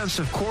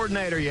defensive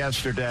coordinator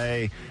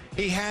yesterday.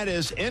 He had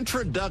his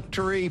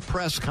introductory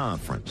press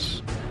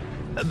conference.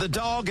 The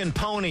dog and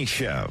pony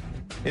show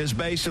is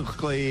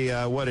basically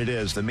what it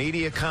is. The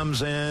media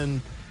comes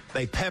in.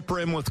 They pepper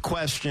him with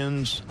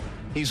questions.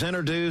 He's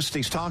introduced.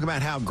 He's talking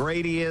about how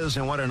great he is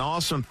and what an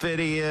awesome fit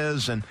he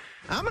is. And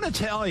I'm going to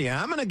tell you,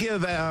 I'm going to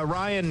give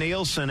Ryan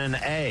Nielsen an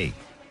A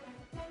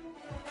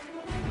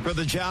for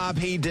the job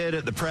he did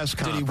at the press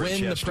conference yesterday. Did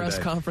he win the press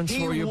conference for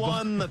you? He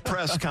won the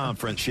press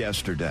conference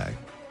yesterday.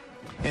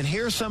 And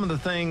here's some of the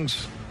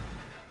things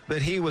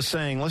that he was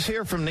saying. Let's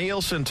hear from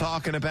Nielsen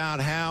talking about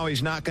how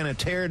he's not going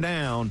to tear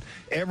down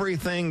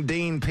everything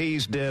Dean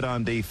Pease did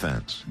on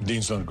defense.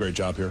 Dean's done a great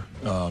job here.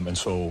 And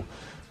so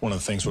one of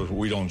the things was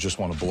we don't just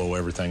want to blow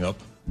everything up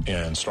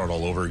and start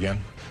all over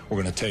again.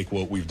 We're going to take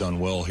what we've done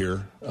well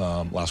here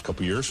last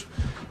couple of years.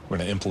 We're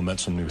going to implement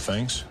some new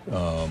things,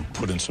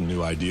 put in some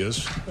new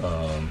ideas,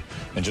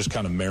 and just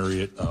kind of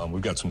marry it.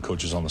 We've got some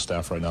coaches on the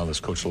staff right now that's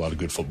coached a lot of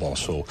good football.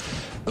 So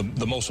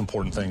the most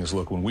important thing is,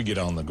 look, when we get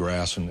out on the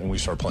grass and we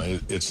start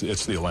playing, it's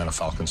the Atlanta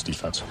Falcons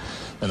defense.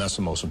 And that's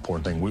the most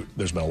important thing.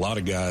 There's been a lot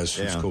of guys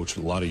who's coached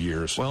a lot of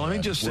years. Well, let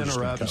me just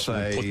interrupt and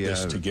say,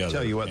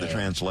 tell you what the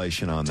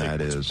translation on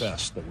that is. The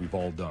best that we've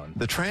all done.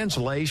 The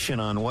translation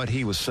on what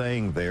he was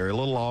saying there, a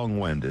little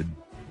long-winded,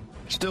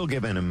 still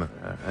giving him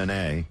an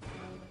A.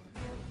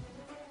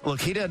 Look,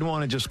 he doesn't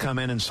want to just come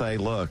in and say,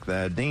 look,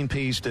 Dean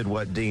Pease did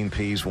what Dean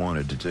Pease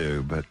wanted to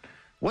do. But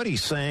what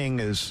he's saying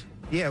is,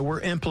 yeah, we're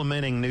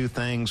implementing new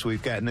things.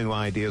 We've got new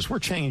ideas. We're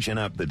changing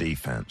up the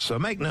defense. So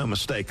make no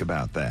mistake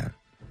about that.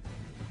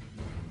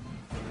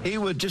 He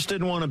just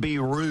didn't want to be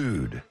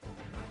rude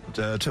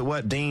to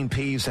what Dean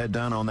Pease had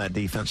done on that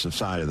defensive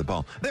side of the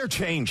ball. They're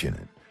changing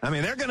it. I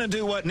mean, they're going to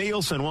do what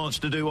Nielsen wants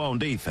to do on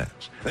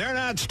defense. They're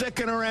not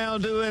sticking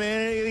around doing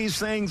any of these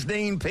things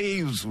Dean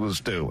Pease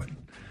was doing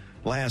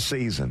last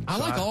season. I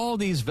like all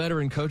these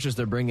veteran coaches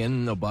they're bringing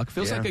in, though, Buck.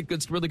 Feels like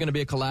it's really going to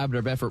be a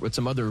collaborative effort with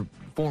some other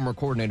former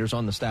coordinators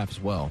on the staff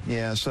as well.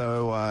 Yeah,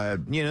 so,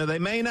 they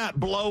may not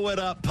blow it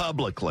up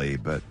publicly,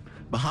 but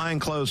behind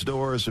closed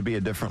doors would be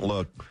a different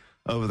look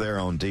over there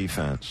on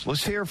defense.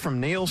 Let's hear from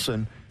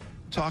Nielsen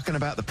talking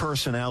about the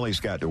personnel he's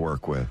got to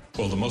work with.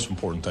 Well, the most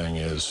important thing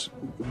is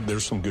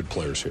there's some good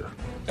players here.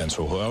 And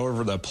so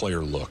however that player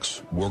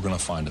looks, we're going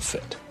to find a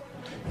fit.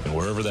 And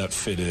wherever that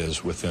fit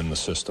is within the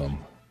system,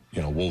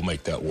 we'll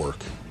make that work.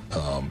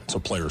 It's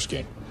a player's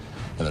game.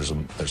 And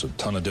there's a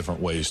ton of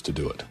different ways to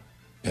do it.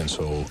 And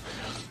so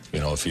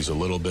If he's a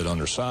little bit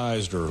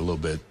undersized or a little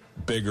bit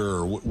bigger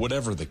or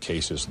whatever the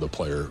case is, the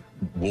player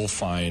will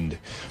find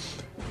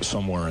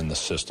somewhere in the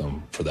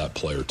system for that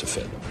player to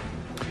fit.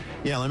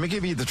 Yeah, let me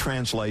give you the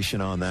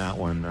translation on that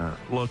one.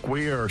 Look,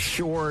 we are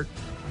short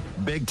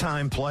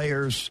big-time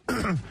players,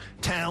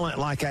 talent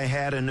like I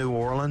had in New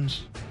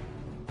Orleans.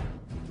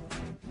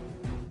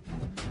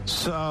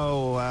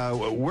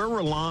 So we're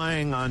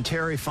relying on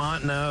Terry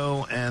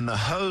Fontenot and the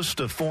host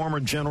of former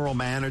general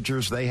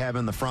managers they have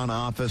in the front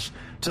office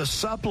to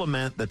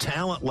supplement the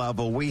talent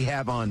level we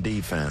have on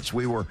defense.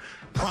 We were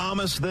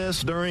promised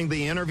this during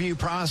the interview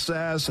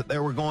process, that they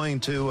were going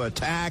to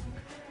attack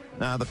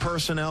the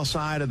personnel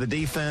side of the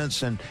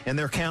defense, and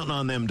they're counting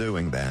on them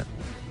doing that.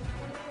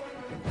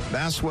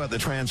 That's what the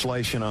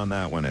translation on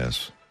that one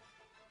is.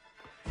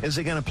 Is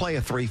he going to play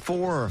a 3-4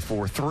 or a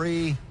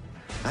 4-3?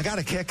 I got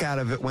a kick out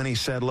of it when he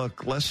said,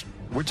 look,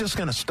 we're just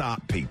going to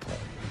stop people.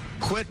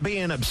 Quit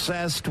being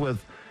obsessed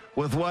with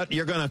what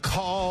you're going to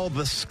call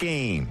the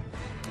scheme,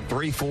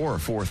 3-4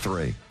 or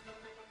 4-3.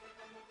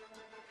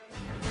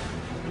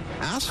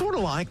 I sort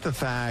of like the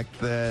fact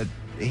that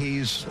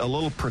he's a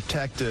little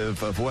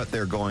protective of what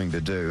they're going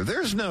to do.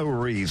 There's no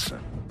reason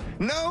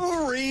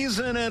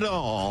at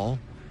all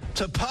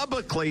to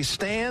publicly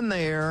stand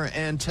there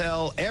and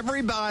tell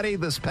everybody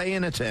that's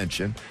paying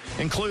attention,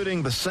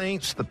 including the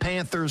Saints, the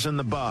Panthers, and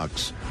the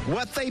Bucs,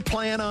 what they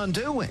plan on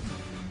doing.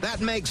 That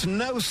makes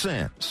no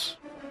sense.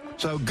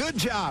 So good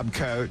job,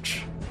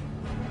 Coach.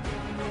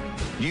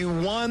 You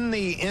won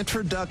the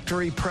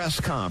introductory press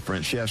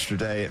conference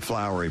yesterday at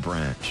Flowery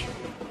Branch.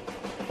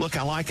 Look,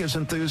 I like his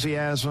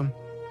enthusiasm.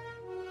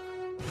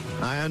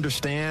 I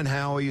understand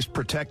how he's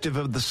protective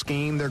of the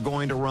scheme they're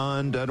going to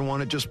run, doesn't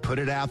want to just put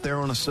it out there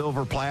on a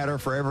silver platter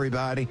for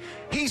everybody.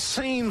 He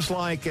seems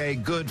like a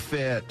good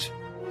fit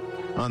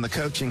on the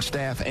coaching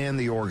staff and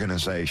the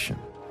organization.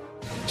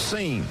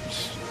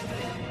 Seems.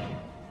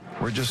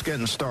 We're just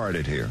getting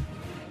started here.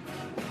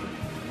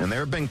 And there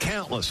have been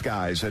countless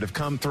guys that have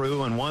come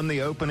through and won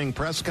the opening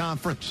press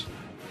conference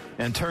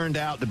and turned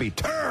out to be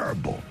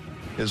terrible,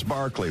 as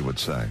Barkley would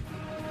say.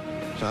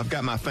 So I've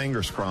got my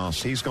fingers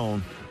crossed. He's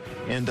going to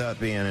end up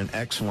being an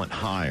excellent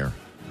hire.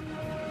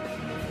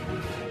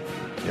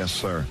 Yes,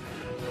 sir.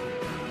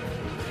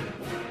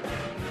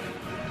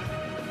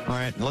 All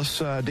right, let's,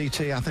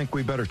 DT, I think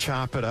we better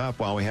chop it up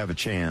while we have a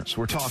chance.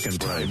 We're talking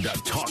Braves. Time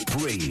to talk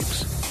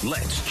Braves.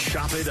 Let's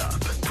chop it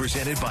up.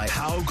 Presented by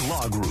Haug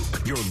Law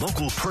Group, your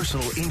local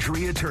personal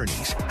injury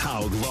attorneys.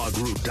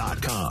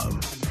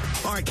 HaugLawGroup.com.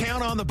 All right,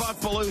 count on the Buck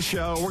Belue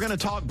Show. We're going to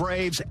talk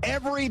Braves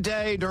every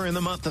day during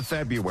the month of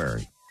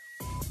February.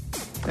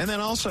 And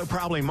then also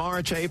probably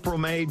March, April,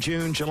 May,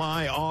 June,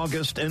 July,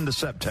 August, into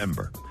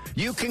September.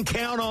 You can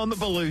count on the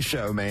Belue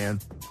Show, man.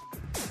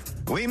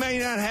 We may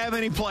not have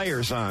any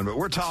players on, but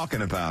we're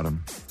talking about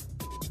them.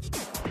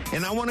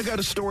 And I want to go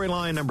to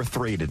storyline number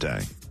 3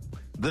 today.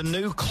 The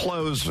new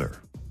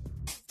closer,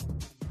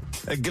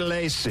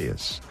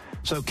 Iglesias.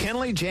 So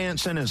Kenley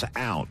Jansen is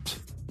out.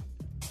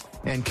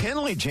 And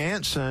Kenley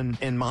Jansen,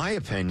 in my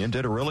opinion,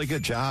 did a really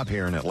good job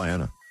here in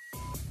Atlanta.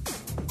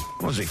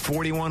 What was he,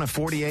 41 of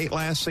 48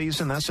 last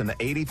season? That's an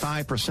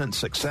 85%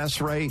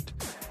 success rate.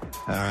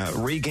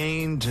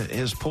 Regained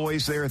his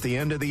poise there at the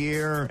end of the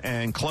year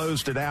and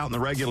closed it out in the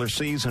regular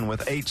season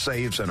with 8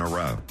 saves in a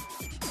row.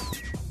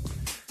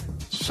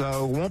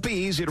 So it won't be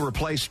easy to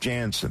replace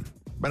Jansen,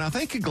 but I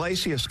think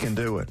Iglesias can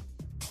do it.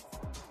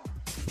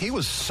 He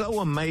was so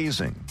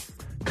amazing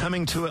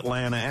coming to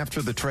Atlanta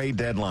after the trade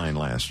deadline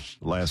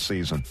last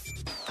season.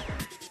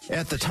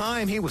 At the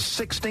time, he was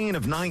 16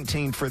 of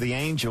 19 for the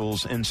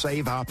Angels in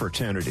save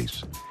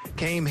opportunities.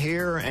 Came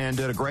here and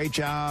did a great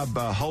job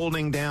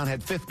holding down,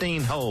 had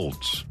 15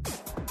 holds,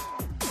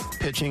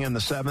 pitching in the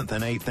 7th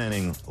and 8th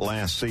inning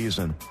last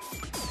season.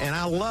 And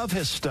I love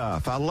his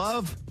stuff. I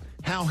love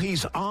how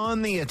he's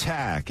on the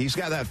attack. He's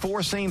got that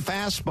 4-seam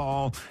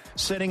fastball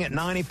sitting at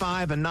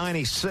 95 and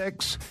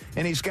 96,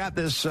 and he's got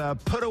this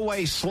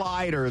put-away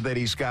slider that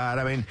he's got.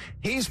 I mean,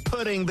 he's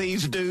putting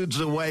these dudes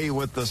away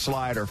with the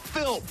slider.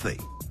 Filthy.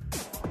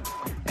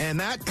 And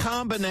that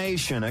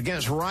combination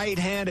against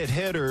right-handed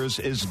hitters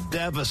is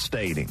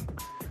devastating.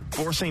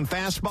 4-seam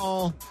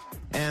fastball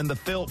and the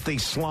filthy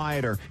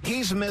slider.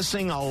 He's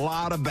missing a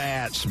lot of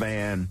bats,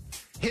 man.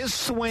 His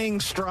swing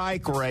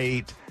strike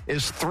rate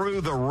is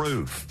through the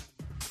roof.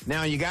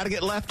 Now, you got to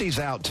get lefties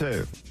out,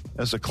 too,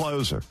 as a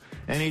closer.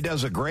 And he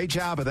does a great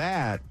job of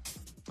that,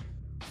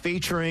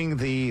 featuring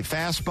the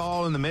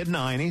fastball in the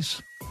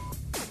mid-90s.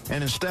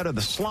 And instead of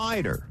the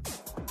slider,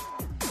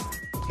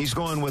 he's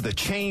going with a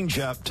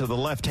changeup to the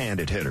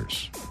left-handed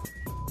hitters.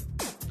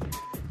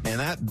 And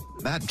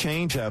that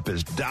changeup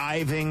is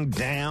diving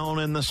down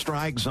in the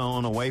strike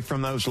zone away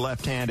from those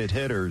left-handed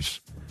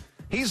hitters.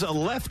 He's a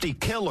lefty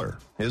killer,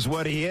 is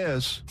what he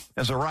is,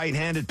 as a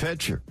right-handed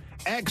pitcher.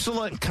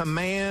 Excellent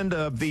command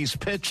of these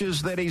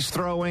pitches that he's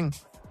throwing.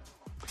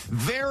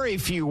 Very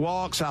few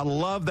walks. I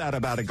love that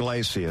about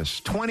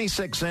Iglesias.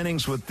 26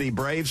 innings with the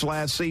Braves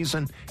last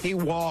season. He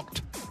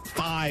walked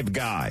 5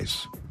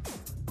 guys.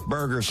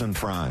 Burgers and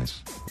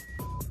fries.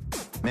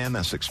 Man,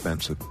 that's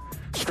expensive.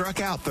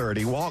 Struck out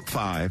 30, walked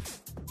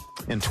 5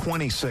 in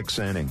 26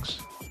 innings.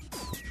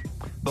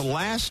 The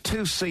last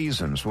 2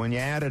 seasons, when you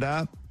add it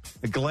up,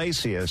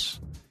 Iglesias,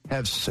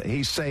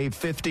 he saved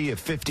 50 of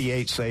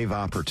 58 save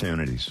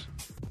opportunities.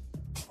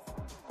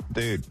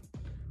 Dude,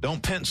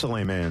 don't pencil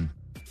him in.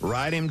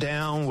 Write him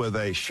down with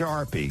a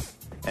Sharpie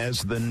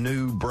as the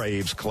new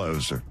Braves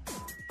closer.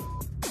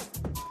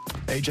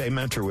 A.J.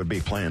 Minter would be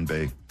plan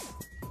B.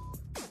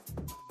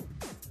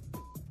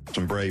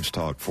 Some Braves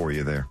talk for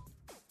you there.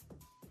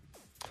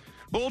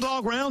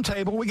 Bulldog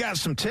Roundtable, we got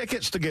some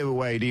tickets to give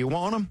away. Do you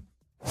want them?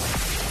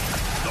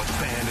 The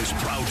Fan is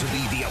proud to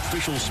be the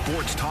official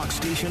sports talk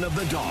station of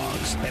the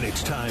Dogs. And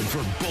it's time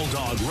for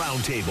Bulldog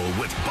Roundtable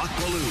with Buck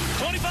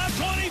Belue.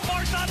 25-20,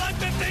 far sideline,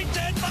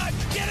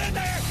 15-10-5. Get in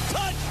there.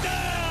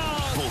 Touchdown.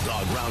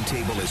 Bulldog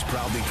Roundtable is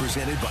proudly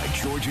presented by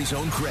Georgia's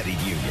own credit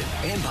union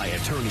and by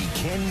attorney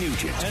Ken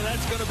Nugent. And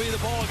that's going to be the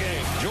ball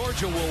game.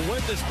 Georgia will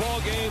win this ball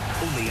game.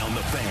 Only on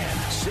the Fan,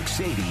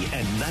 680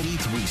 and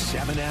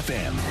 93.7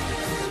 FM.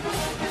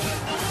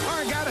 All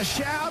right, got a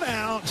shout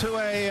out to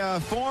a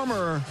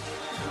former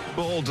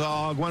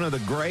Bulldog, one of the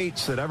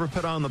greats that ever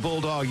put on the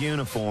Bulldog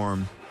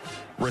uniform,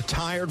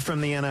 retired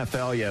from the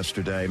NFL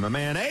yesterday. My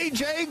man,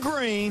 A.J.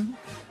 Green.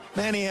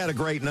 Man, he had a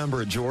great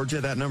number at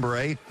Georgia, that number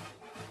 8.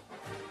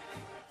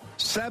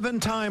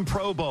 7-time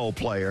Pro Bowl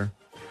player,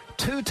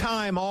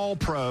 2-time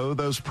All-Pro.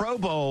 Those Pro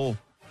Bowl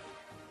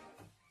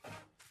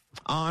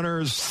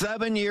honors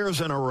 7 years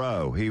in a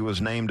row. He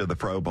was named to the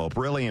Pro Bowl.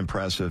 Really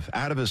impressive.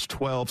 Out of his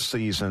 12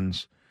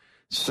 seasons,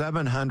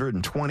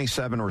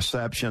 727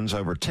 receptions,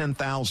 over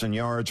 10,000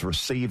 yards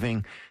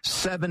receiving,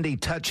 70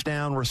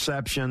 touchdown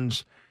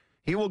receptions.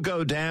 He will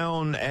go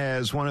down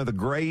as one of the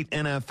great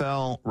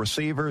NFL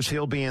receivers.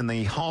 He'll be in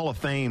the Hall of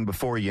Fame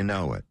before you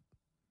know it.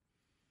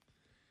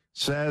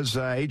 Says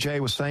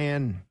A.J. was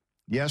saying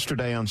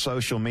yesterday on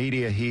social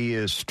media he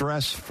is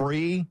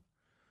stress-free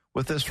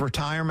with this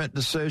retirement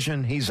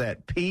decision. He's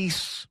at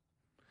peace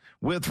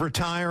with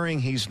retiring.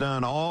 He's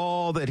done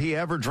all that he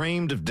ever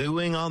dreamed of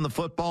doing on the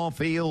football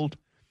field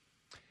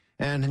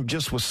and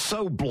just was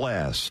so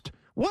blessed.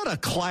 What a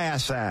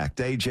class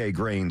act A.J.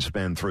 Green's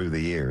been through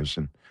the years.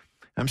 And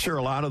I'm sure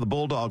a lot of the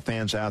Bulldog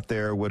fans out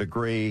there would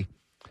agree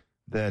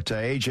that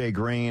A.J.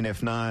 Green,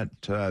 if not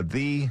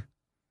the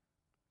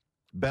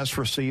best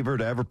receiver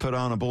to ever put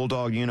on a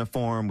Bulldog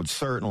uniform, would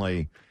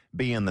certainly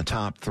be in the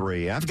top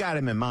 3. I've got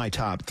him in my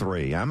top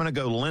 3. I'm going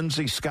to go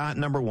Lindsey Scott,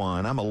 number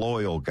 1. I'm a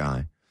loyal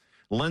guy.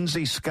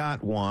 Lindsey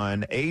Scott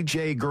 1,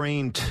 A.J.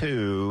 Green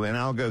 2, and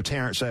I'll go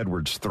Terrence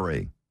Edwards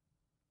 3.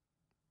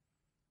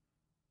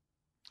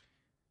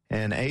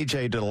 And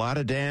A.J. did a lot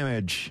of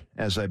damage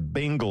as a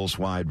Bengals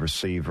wide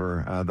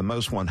receiver. The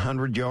most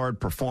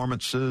 100-yard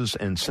performances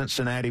in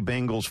Cincinnati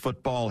Bengals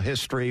football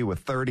history with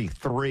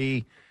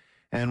 33,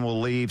 and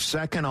will leave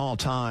second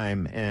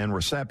all-time in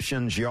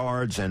receptions,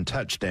 yards, and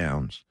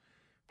touchdowns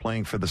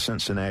playing for the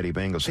Cincinnati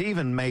Bengals. He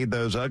even made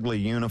those ugly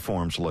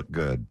uniforms look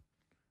good,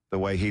 the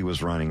way he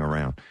was running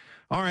around.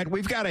 All right,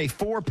 we've got a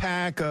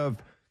 4-pack of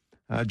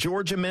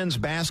Georgia men's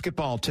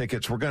basketball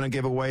tickets we're going to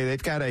give away.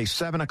 They've got a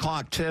 7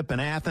 o'clock tip in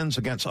Athens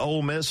against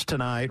Ole Miss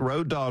tonight.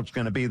 Road Dog's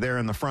going to be there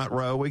in the front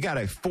row. We got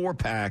a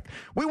 4-pack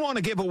we want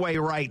to give away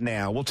right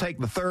now. We'll take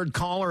the third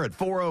caller at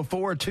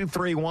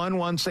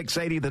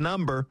 404-231-1680, the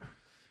number.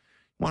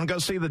 Want to go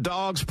see the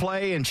Dogs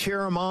play and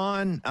cheer them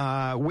on?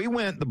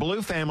 The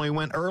Blue family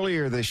went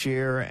earlier this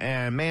year,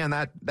 and, man,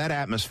 that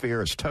atmosphere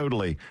has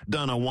totally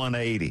done a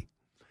 180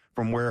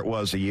 from where it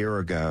was a year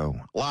ago.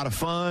 A lot of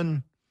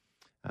fun.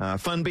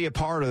 Fun being a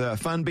part of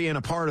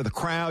the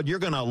crowd. You're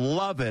going to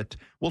love it.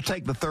 We'll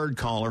take the third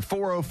caller,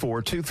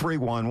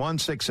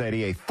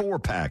 404-231-1680, a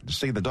 4-pack to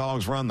see the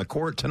Dogs run the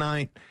court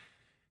tonight.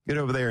 Get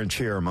over there and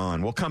cheer them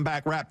on. We'll come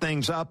back, wrap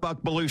things up.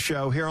 Buck Belue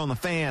Show here on the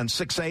Fan,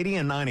 680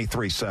 and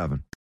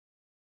 93.7.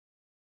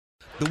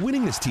 The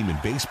winningest team in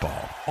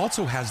baseball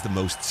also has the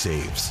most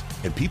saves,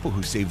 and people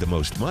who save the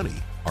most money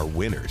are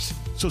winners.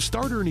 So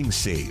start earning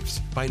saves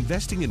by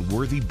investing in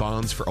worthy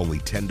bonds for only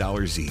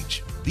 $10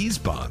 each. These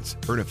bonds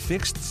earn a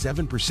fixed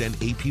 7%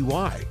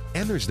 APY,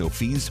 and there's no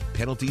fees,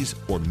 penalties,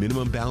 or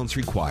minimum balance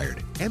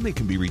required, and they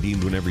can be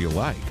redeemed whenever you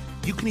like.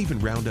 You can even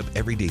round up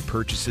everyday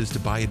purchases to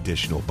buy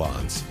additional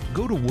bonds.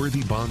 Go to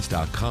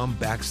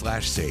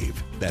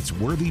worthybonds.com/save. That's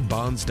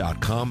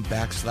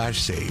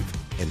worthybonds.com/save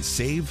and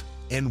save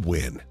and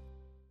win.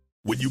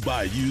 When you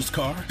buy a used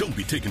car, don't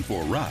be taken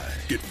for a ride.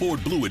 Get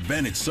Ford Blue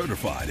Advantage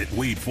certified at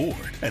Wade Ford,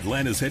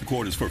 Atlanta's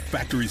headquarters for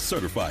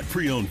factory-certified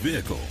pre-owned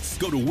vehicles.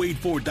 Go to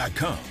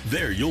WadeFord.com.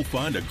 There you'll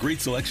find a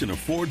great selection of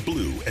Ford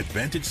Blue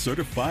Advantage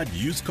certified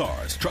used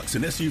cars, trucks,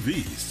 and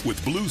SUVs.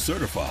 With Blue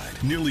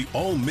certified, nearly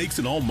all makes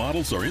and all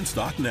models are in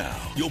stock now.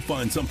 You'll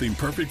find something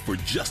perfect for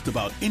just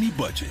about any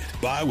budget.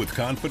 Buy with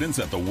confidence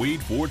at the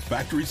Wade Ford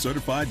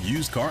factory-certified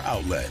used car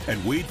outlet at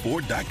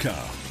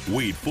WadeFord.com.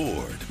 Wade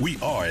Ford. We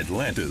are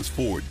Atlanta's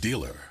Ford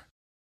dealer.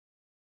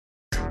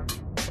 Got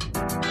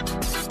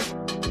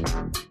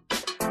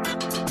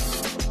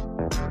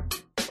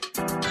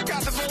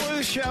the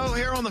Belue Show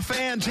here on the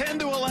Fan, 10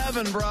 to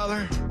 11,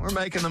 brother. We're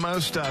making the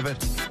most of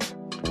it.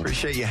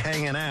 Appreciate you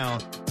hanging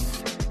out.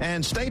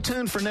 And stay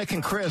tuned for Nick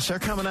and Chris. They're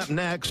coming up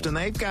next, and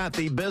they've got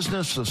the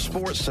Business of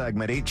Sports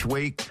segment each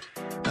week.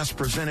 That's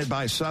presented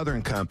by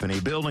Southern Company,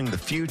 building the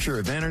future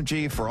of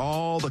energy for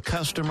all the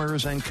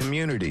customers and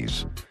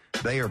communities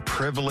they are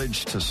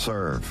privileged to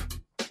serve.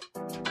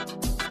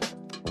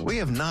 We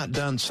have not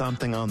done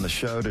something on the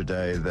show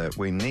today that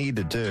we need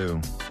to do.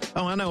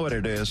 Oh, I know what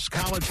it is.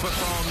 College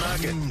football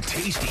nugget.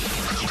 Tasty.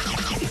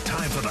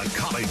 Time for the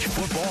College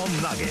Football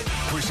Nugget.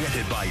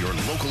 Presented by your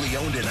locally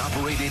owned and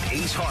operated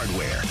Ace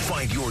Hardware.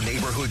 Find your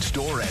neighborhood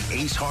store at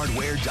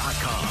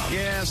acehardware.com.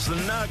 Yes, the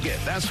nugget.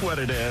 That's what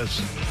it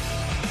is.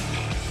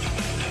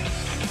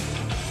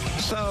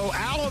 So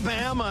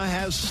Alabama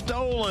has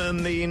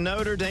stolen the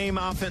Notre Dame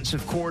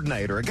offensive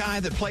coordinator, a guy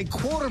that played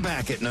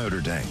quarterback at Notre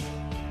Dame,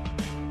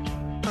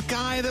 a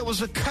guy that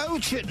was a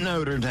coach at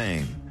Notre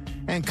Dame.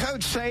 And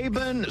Coach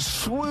Saban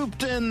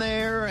swooped in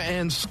there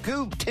and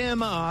scooped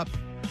him up,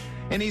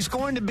 and he's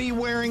going to be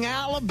wearing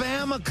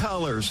Alabama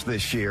colors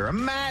this year.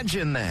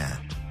 Imagine that.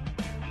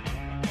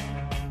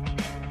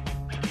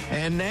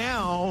 And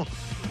now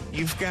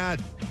you've got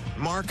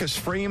Marcus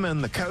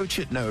Freeman, the coach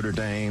at Notre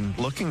Dame,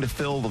 looking to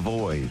fill the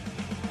void.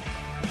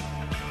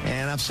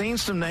 And I've seen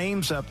some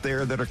names up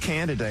there that are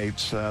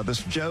candidates.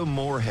 This Joe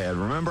Moorhead.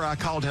 Remember, I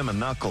called him a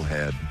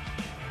knucklehead.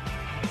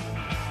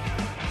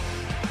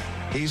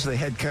 He's the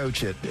head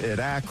coach at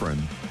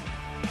Akron.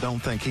 Don't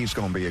think he's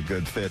going to be a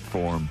good fit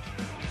for him.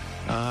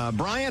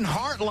 Brian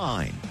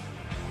Hartline.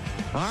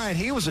 All right,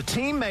 he was a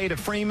teammate of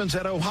Freeman's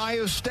at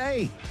Ohio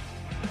State.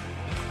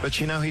 But,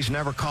 you know, he's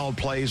never called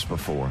plays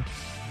before.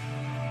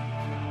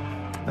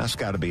 That's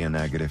got to be a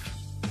negative.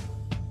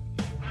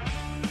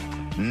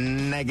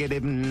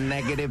 Negative,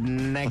 negative,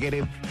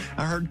 negative.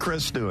 I heard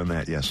Chris doing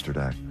that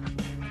yesterday.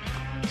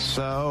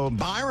 So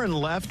Byron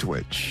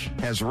Leftwich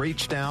has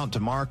reached out to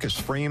Marcus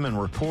Freeman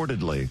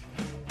reportedly,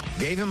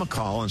 gave him a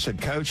call and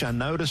said, Coach, I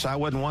noticed I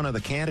wasn't one of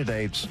the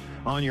candidates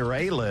on your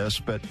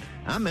A-list, but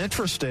I'm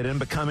interested in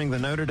becoming the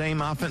Notre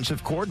Dame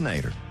offensive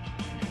coordinator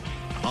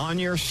on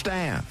your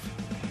staff.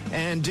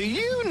 And do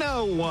you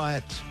know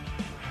what?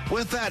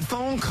 With that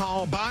phone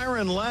call,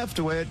 Byron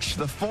Leftwich,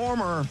 the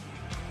former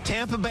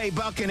Tampa Bay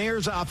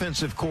Buccaneers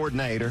offensive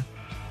coordinator,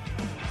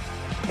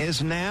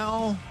 is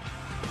now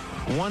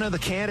one of the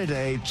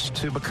candidates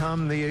to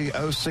become the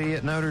OC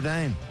at Notre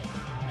Dame.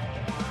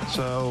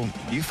 So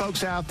you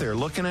folks out there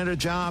looking at a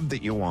job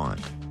that you want,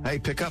 hey,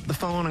 pick up the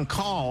phone and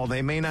call.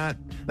 They may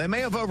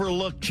have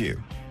overlooked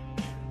you.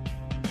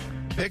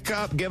 Pick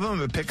up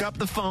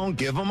the phone,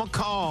 give them a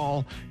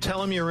call, tell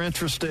them you're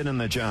interested in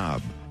the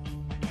job.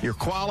 You're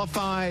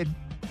qualified,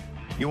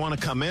 you want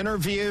to come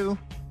interview,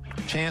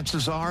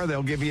 chances are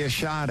they'll give you a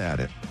shot at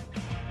it.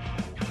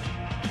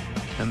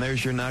 And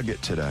there's your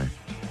nugget today.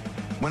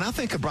 When I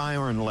think of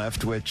Byron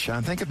Leftwich, I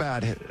think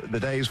about the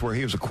days where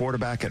he was a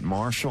quarterback at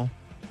Marshall.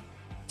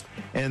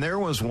 And there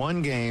was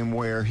one game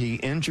where he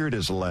injured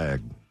his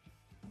leg.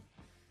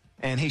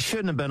 And he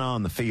shouldn't have been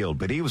on the field,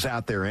 but he was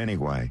out there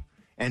anyway.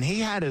 And he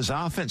had his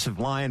offensive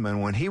lineman,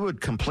 when he would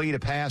complete a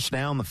pass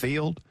down the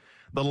field,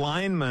 the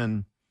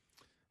lineman,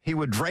 he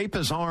would drape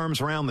his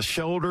arms around the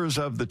shoulders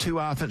of the two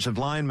offensive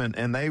linemen,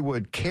 and they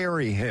would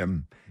carry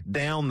him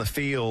down the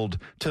field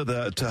to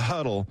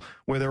huddle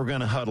where they were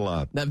going to huddle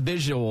up. That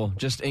visual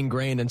just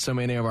ingrained in so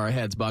many of our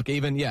heads, Buck.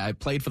 Even, I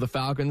played for the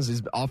Falcons.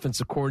 He's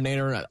offensive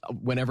coordinator.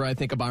 Whenever I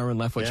think of Byron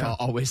Leftwich, I'll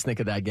always think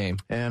of that game.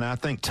 And I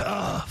think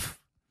tough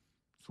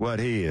is what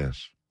he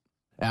is.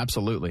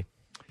 Absolutely.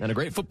 And a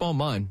great football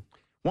mind.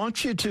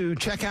 Want you to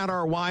check out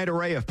our wide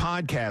array of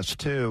podcasts,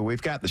 too.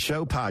 We've got the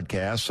show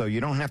podcast, so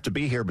you don't have to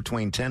be here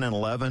between 10 and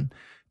 11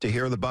 to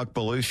hear the Buck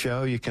Belue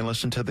Show. You can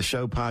listen to the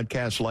show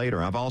podcast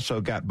later. I've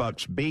also got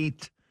Buck's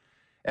Beat.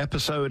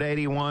 Episode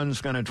 81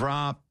 is going to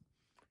drop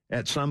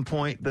at some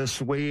point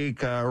this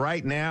week.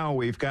 Right now,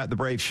 we've got the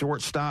Braves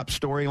shortstop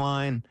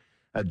storyline,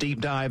 a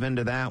deep dive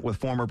into that with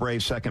former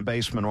Braves second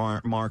baseman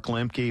Mark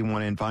Lemke. I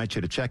want to invite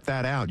you to check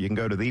that out. You can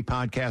go to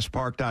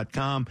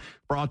thepodcastpark.com,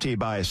 brought to you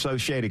by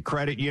Associated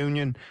Credit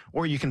Union,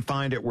 or you can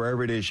find it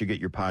wherever it is you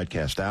get your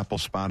podcast, Apple,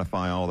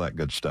 Spotify, all that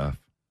good stuff.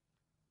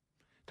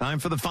 Time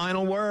for the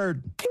final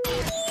word.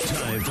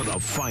 Time for the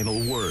final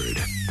word.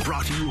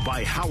 Brought to you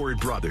by Howard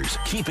Brothers,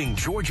 keeping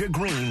Georgia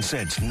green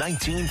since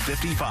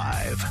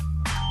 1955.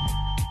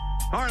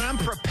 All right, I'm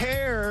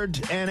prepared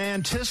and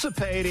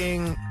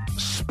anticipating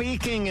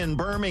speaking in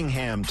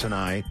Birmingham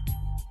tonight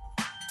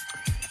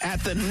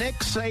at the Nick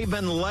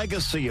Saban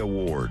Legacy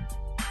Award.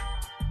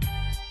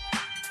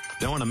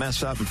 Don't want to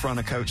mess up in front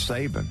of Coach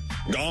Saban.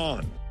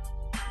 Gone.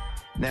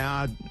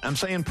 Now, I'm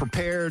saying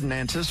prepared and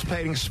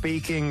anticipating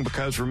speaking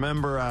because,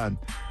 remember, I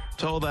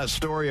told that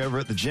story over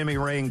at the Jimmy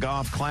Rain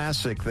Golf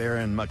Classic there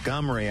in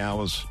Montgomery. I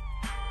was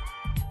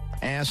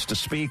asked to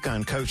speak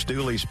on Coach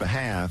Dooley's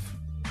behalf,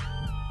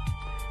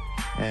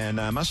 and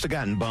I must have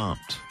gotten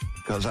bumped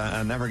because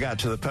I never got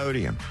to the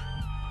podium.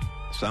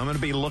 So I'm going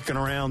to be looking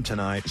around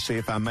tonight to see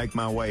if I make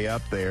my way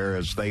up there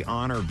as they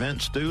honor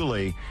Vince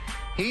Dooley.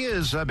 He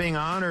is being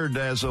honored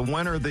as a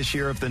winner this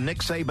year of the Nick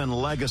Saban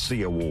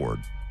Legacy Award.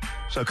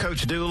 So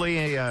Coach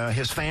Dooley,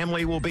 his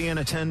family will be in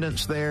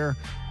attendance there.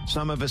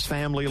 Some of his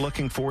family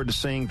looking forward to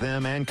seeing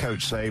them and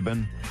Coach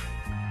Saban.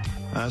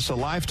 It's a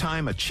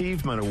Lifetime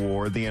Achievement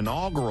Award. The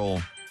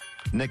inaugural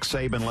Nick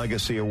Saban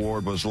Legacy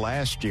Award was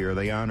last year.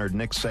 They honored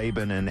Nick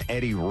Saban and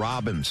Eddie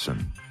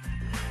Robinson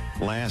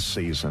last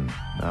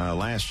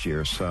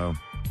year. So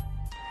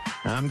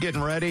I'm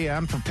getting ready.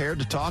 I'm prepared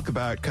to talk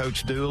about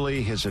Coach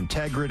Dooley, his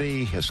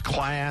integrity, his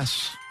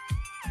class,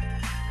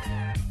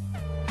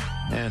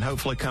 and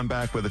hopefully come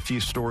back with a few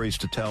stories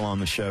to tell on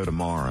the show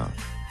tomorrow.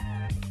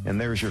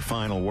 And there's your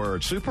final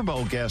word. Super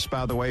Bowl guest,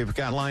 by the way, we've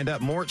got lined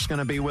up. Mort's going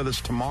to be with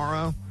us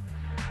tomorrow.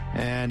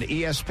 And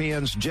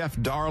ESPN's Jeff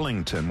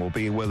Darlington will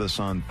be with us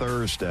on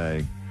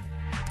Thursday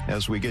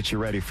as we get you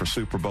ready for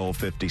Super Bowl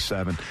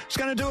 57. It's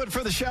going to do it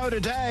for the show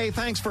today.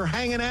 Thanks for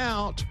hanging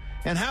out.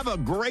 And have a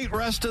great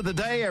rest of the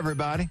day,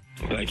 everybody.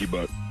 Thank you,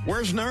 Buck.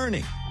 Where's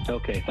Nerney?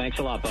 Okay, thanks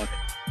a lot, Buck.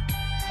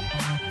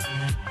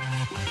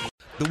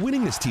 The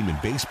winningest team in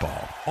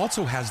baseball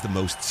also has the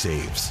most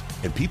saves,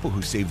 and people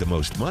who save the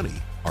most money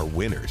are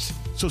winners.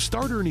 So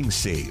start earning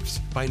saves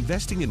by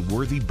investing in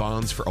worthy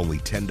bonds for only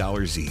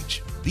 $10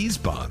 each. These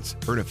bonds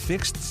earn a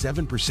fixed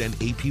 7%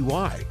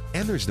 APY,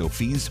 and there's no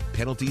fees,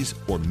 penalties,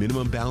 or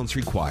minimum balance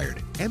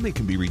required, and they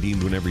can be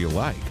redeemed whenever you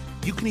like.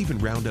 You can even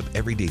round up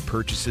everyday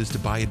purchases to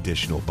buy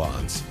additional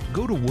bonds.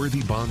 Go to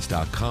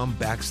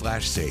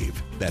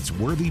worthybonds.com/save. That's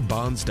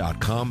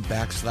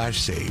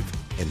worthybonds.com/save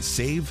and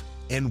save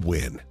and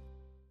win.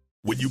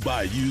 When you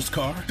buy a used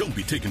car, don't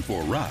be taken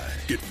for a ride.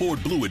 Get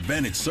Ford Blue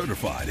Advantage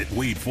certified at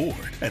Wade Ford,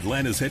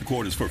 Atlanta's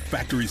headquarters for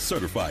factory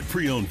certified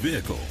pre-owned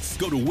vehicles.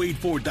 Go to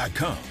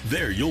wadeford.com.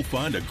 There you'll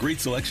find a great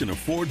selection of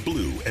Ford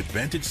Blue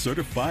Advantage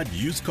certified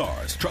used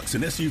cars, trucks,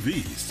 and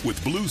SUVs.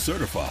 With Blue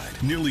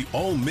certified, nearly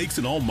all makes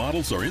and all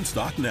models are in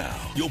stock now.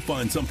 You'll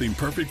find something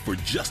perfect for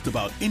just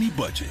about any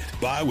budget.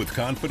 Buy with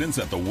confidence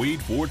at the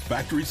Wade Ford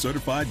factory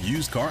certified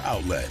used car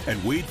outlet at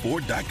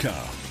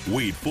wadeford.com.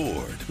 Wade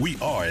Ford, we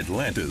are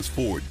Atlanta's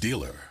Ford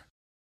dealer.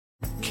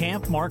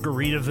 Camp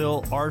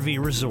Margaritaville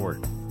RV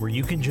Resort, where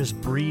you can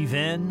just breathe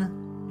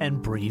in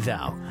and breathe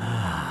out.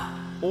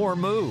 Or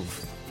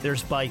move.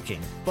 There's biking,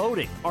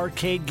 boating,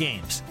 arcade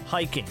games,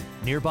 hiking,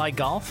 nearby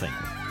golfing.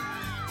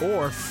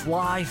 Or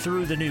fly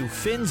through the new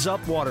Fins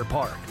Up Water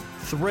Park.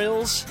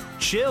 Thrills,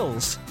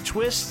 chills,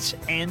 twists,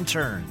 and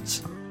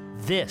turns.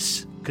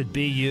 This could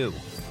be you.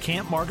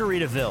 Camp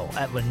Margaritaville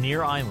at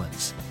Lanier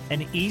Islands.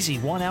 An easy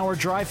 1-hour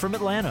drive from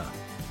Atlanta.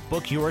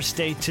 Book your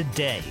stay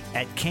today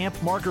at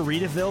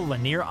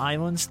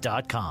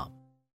campmargaritavillelanierislands.com.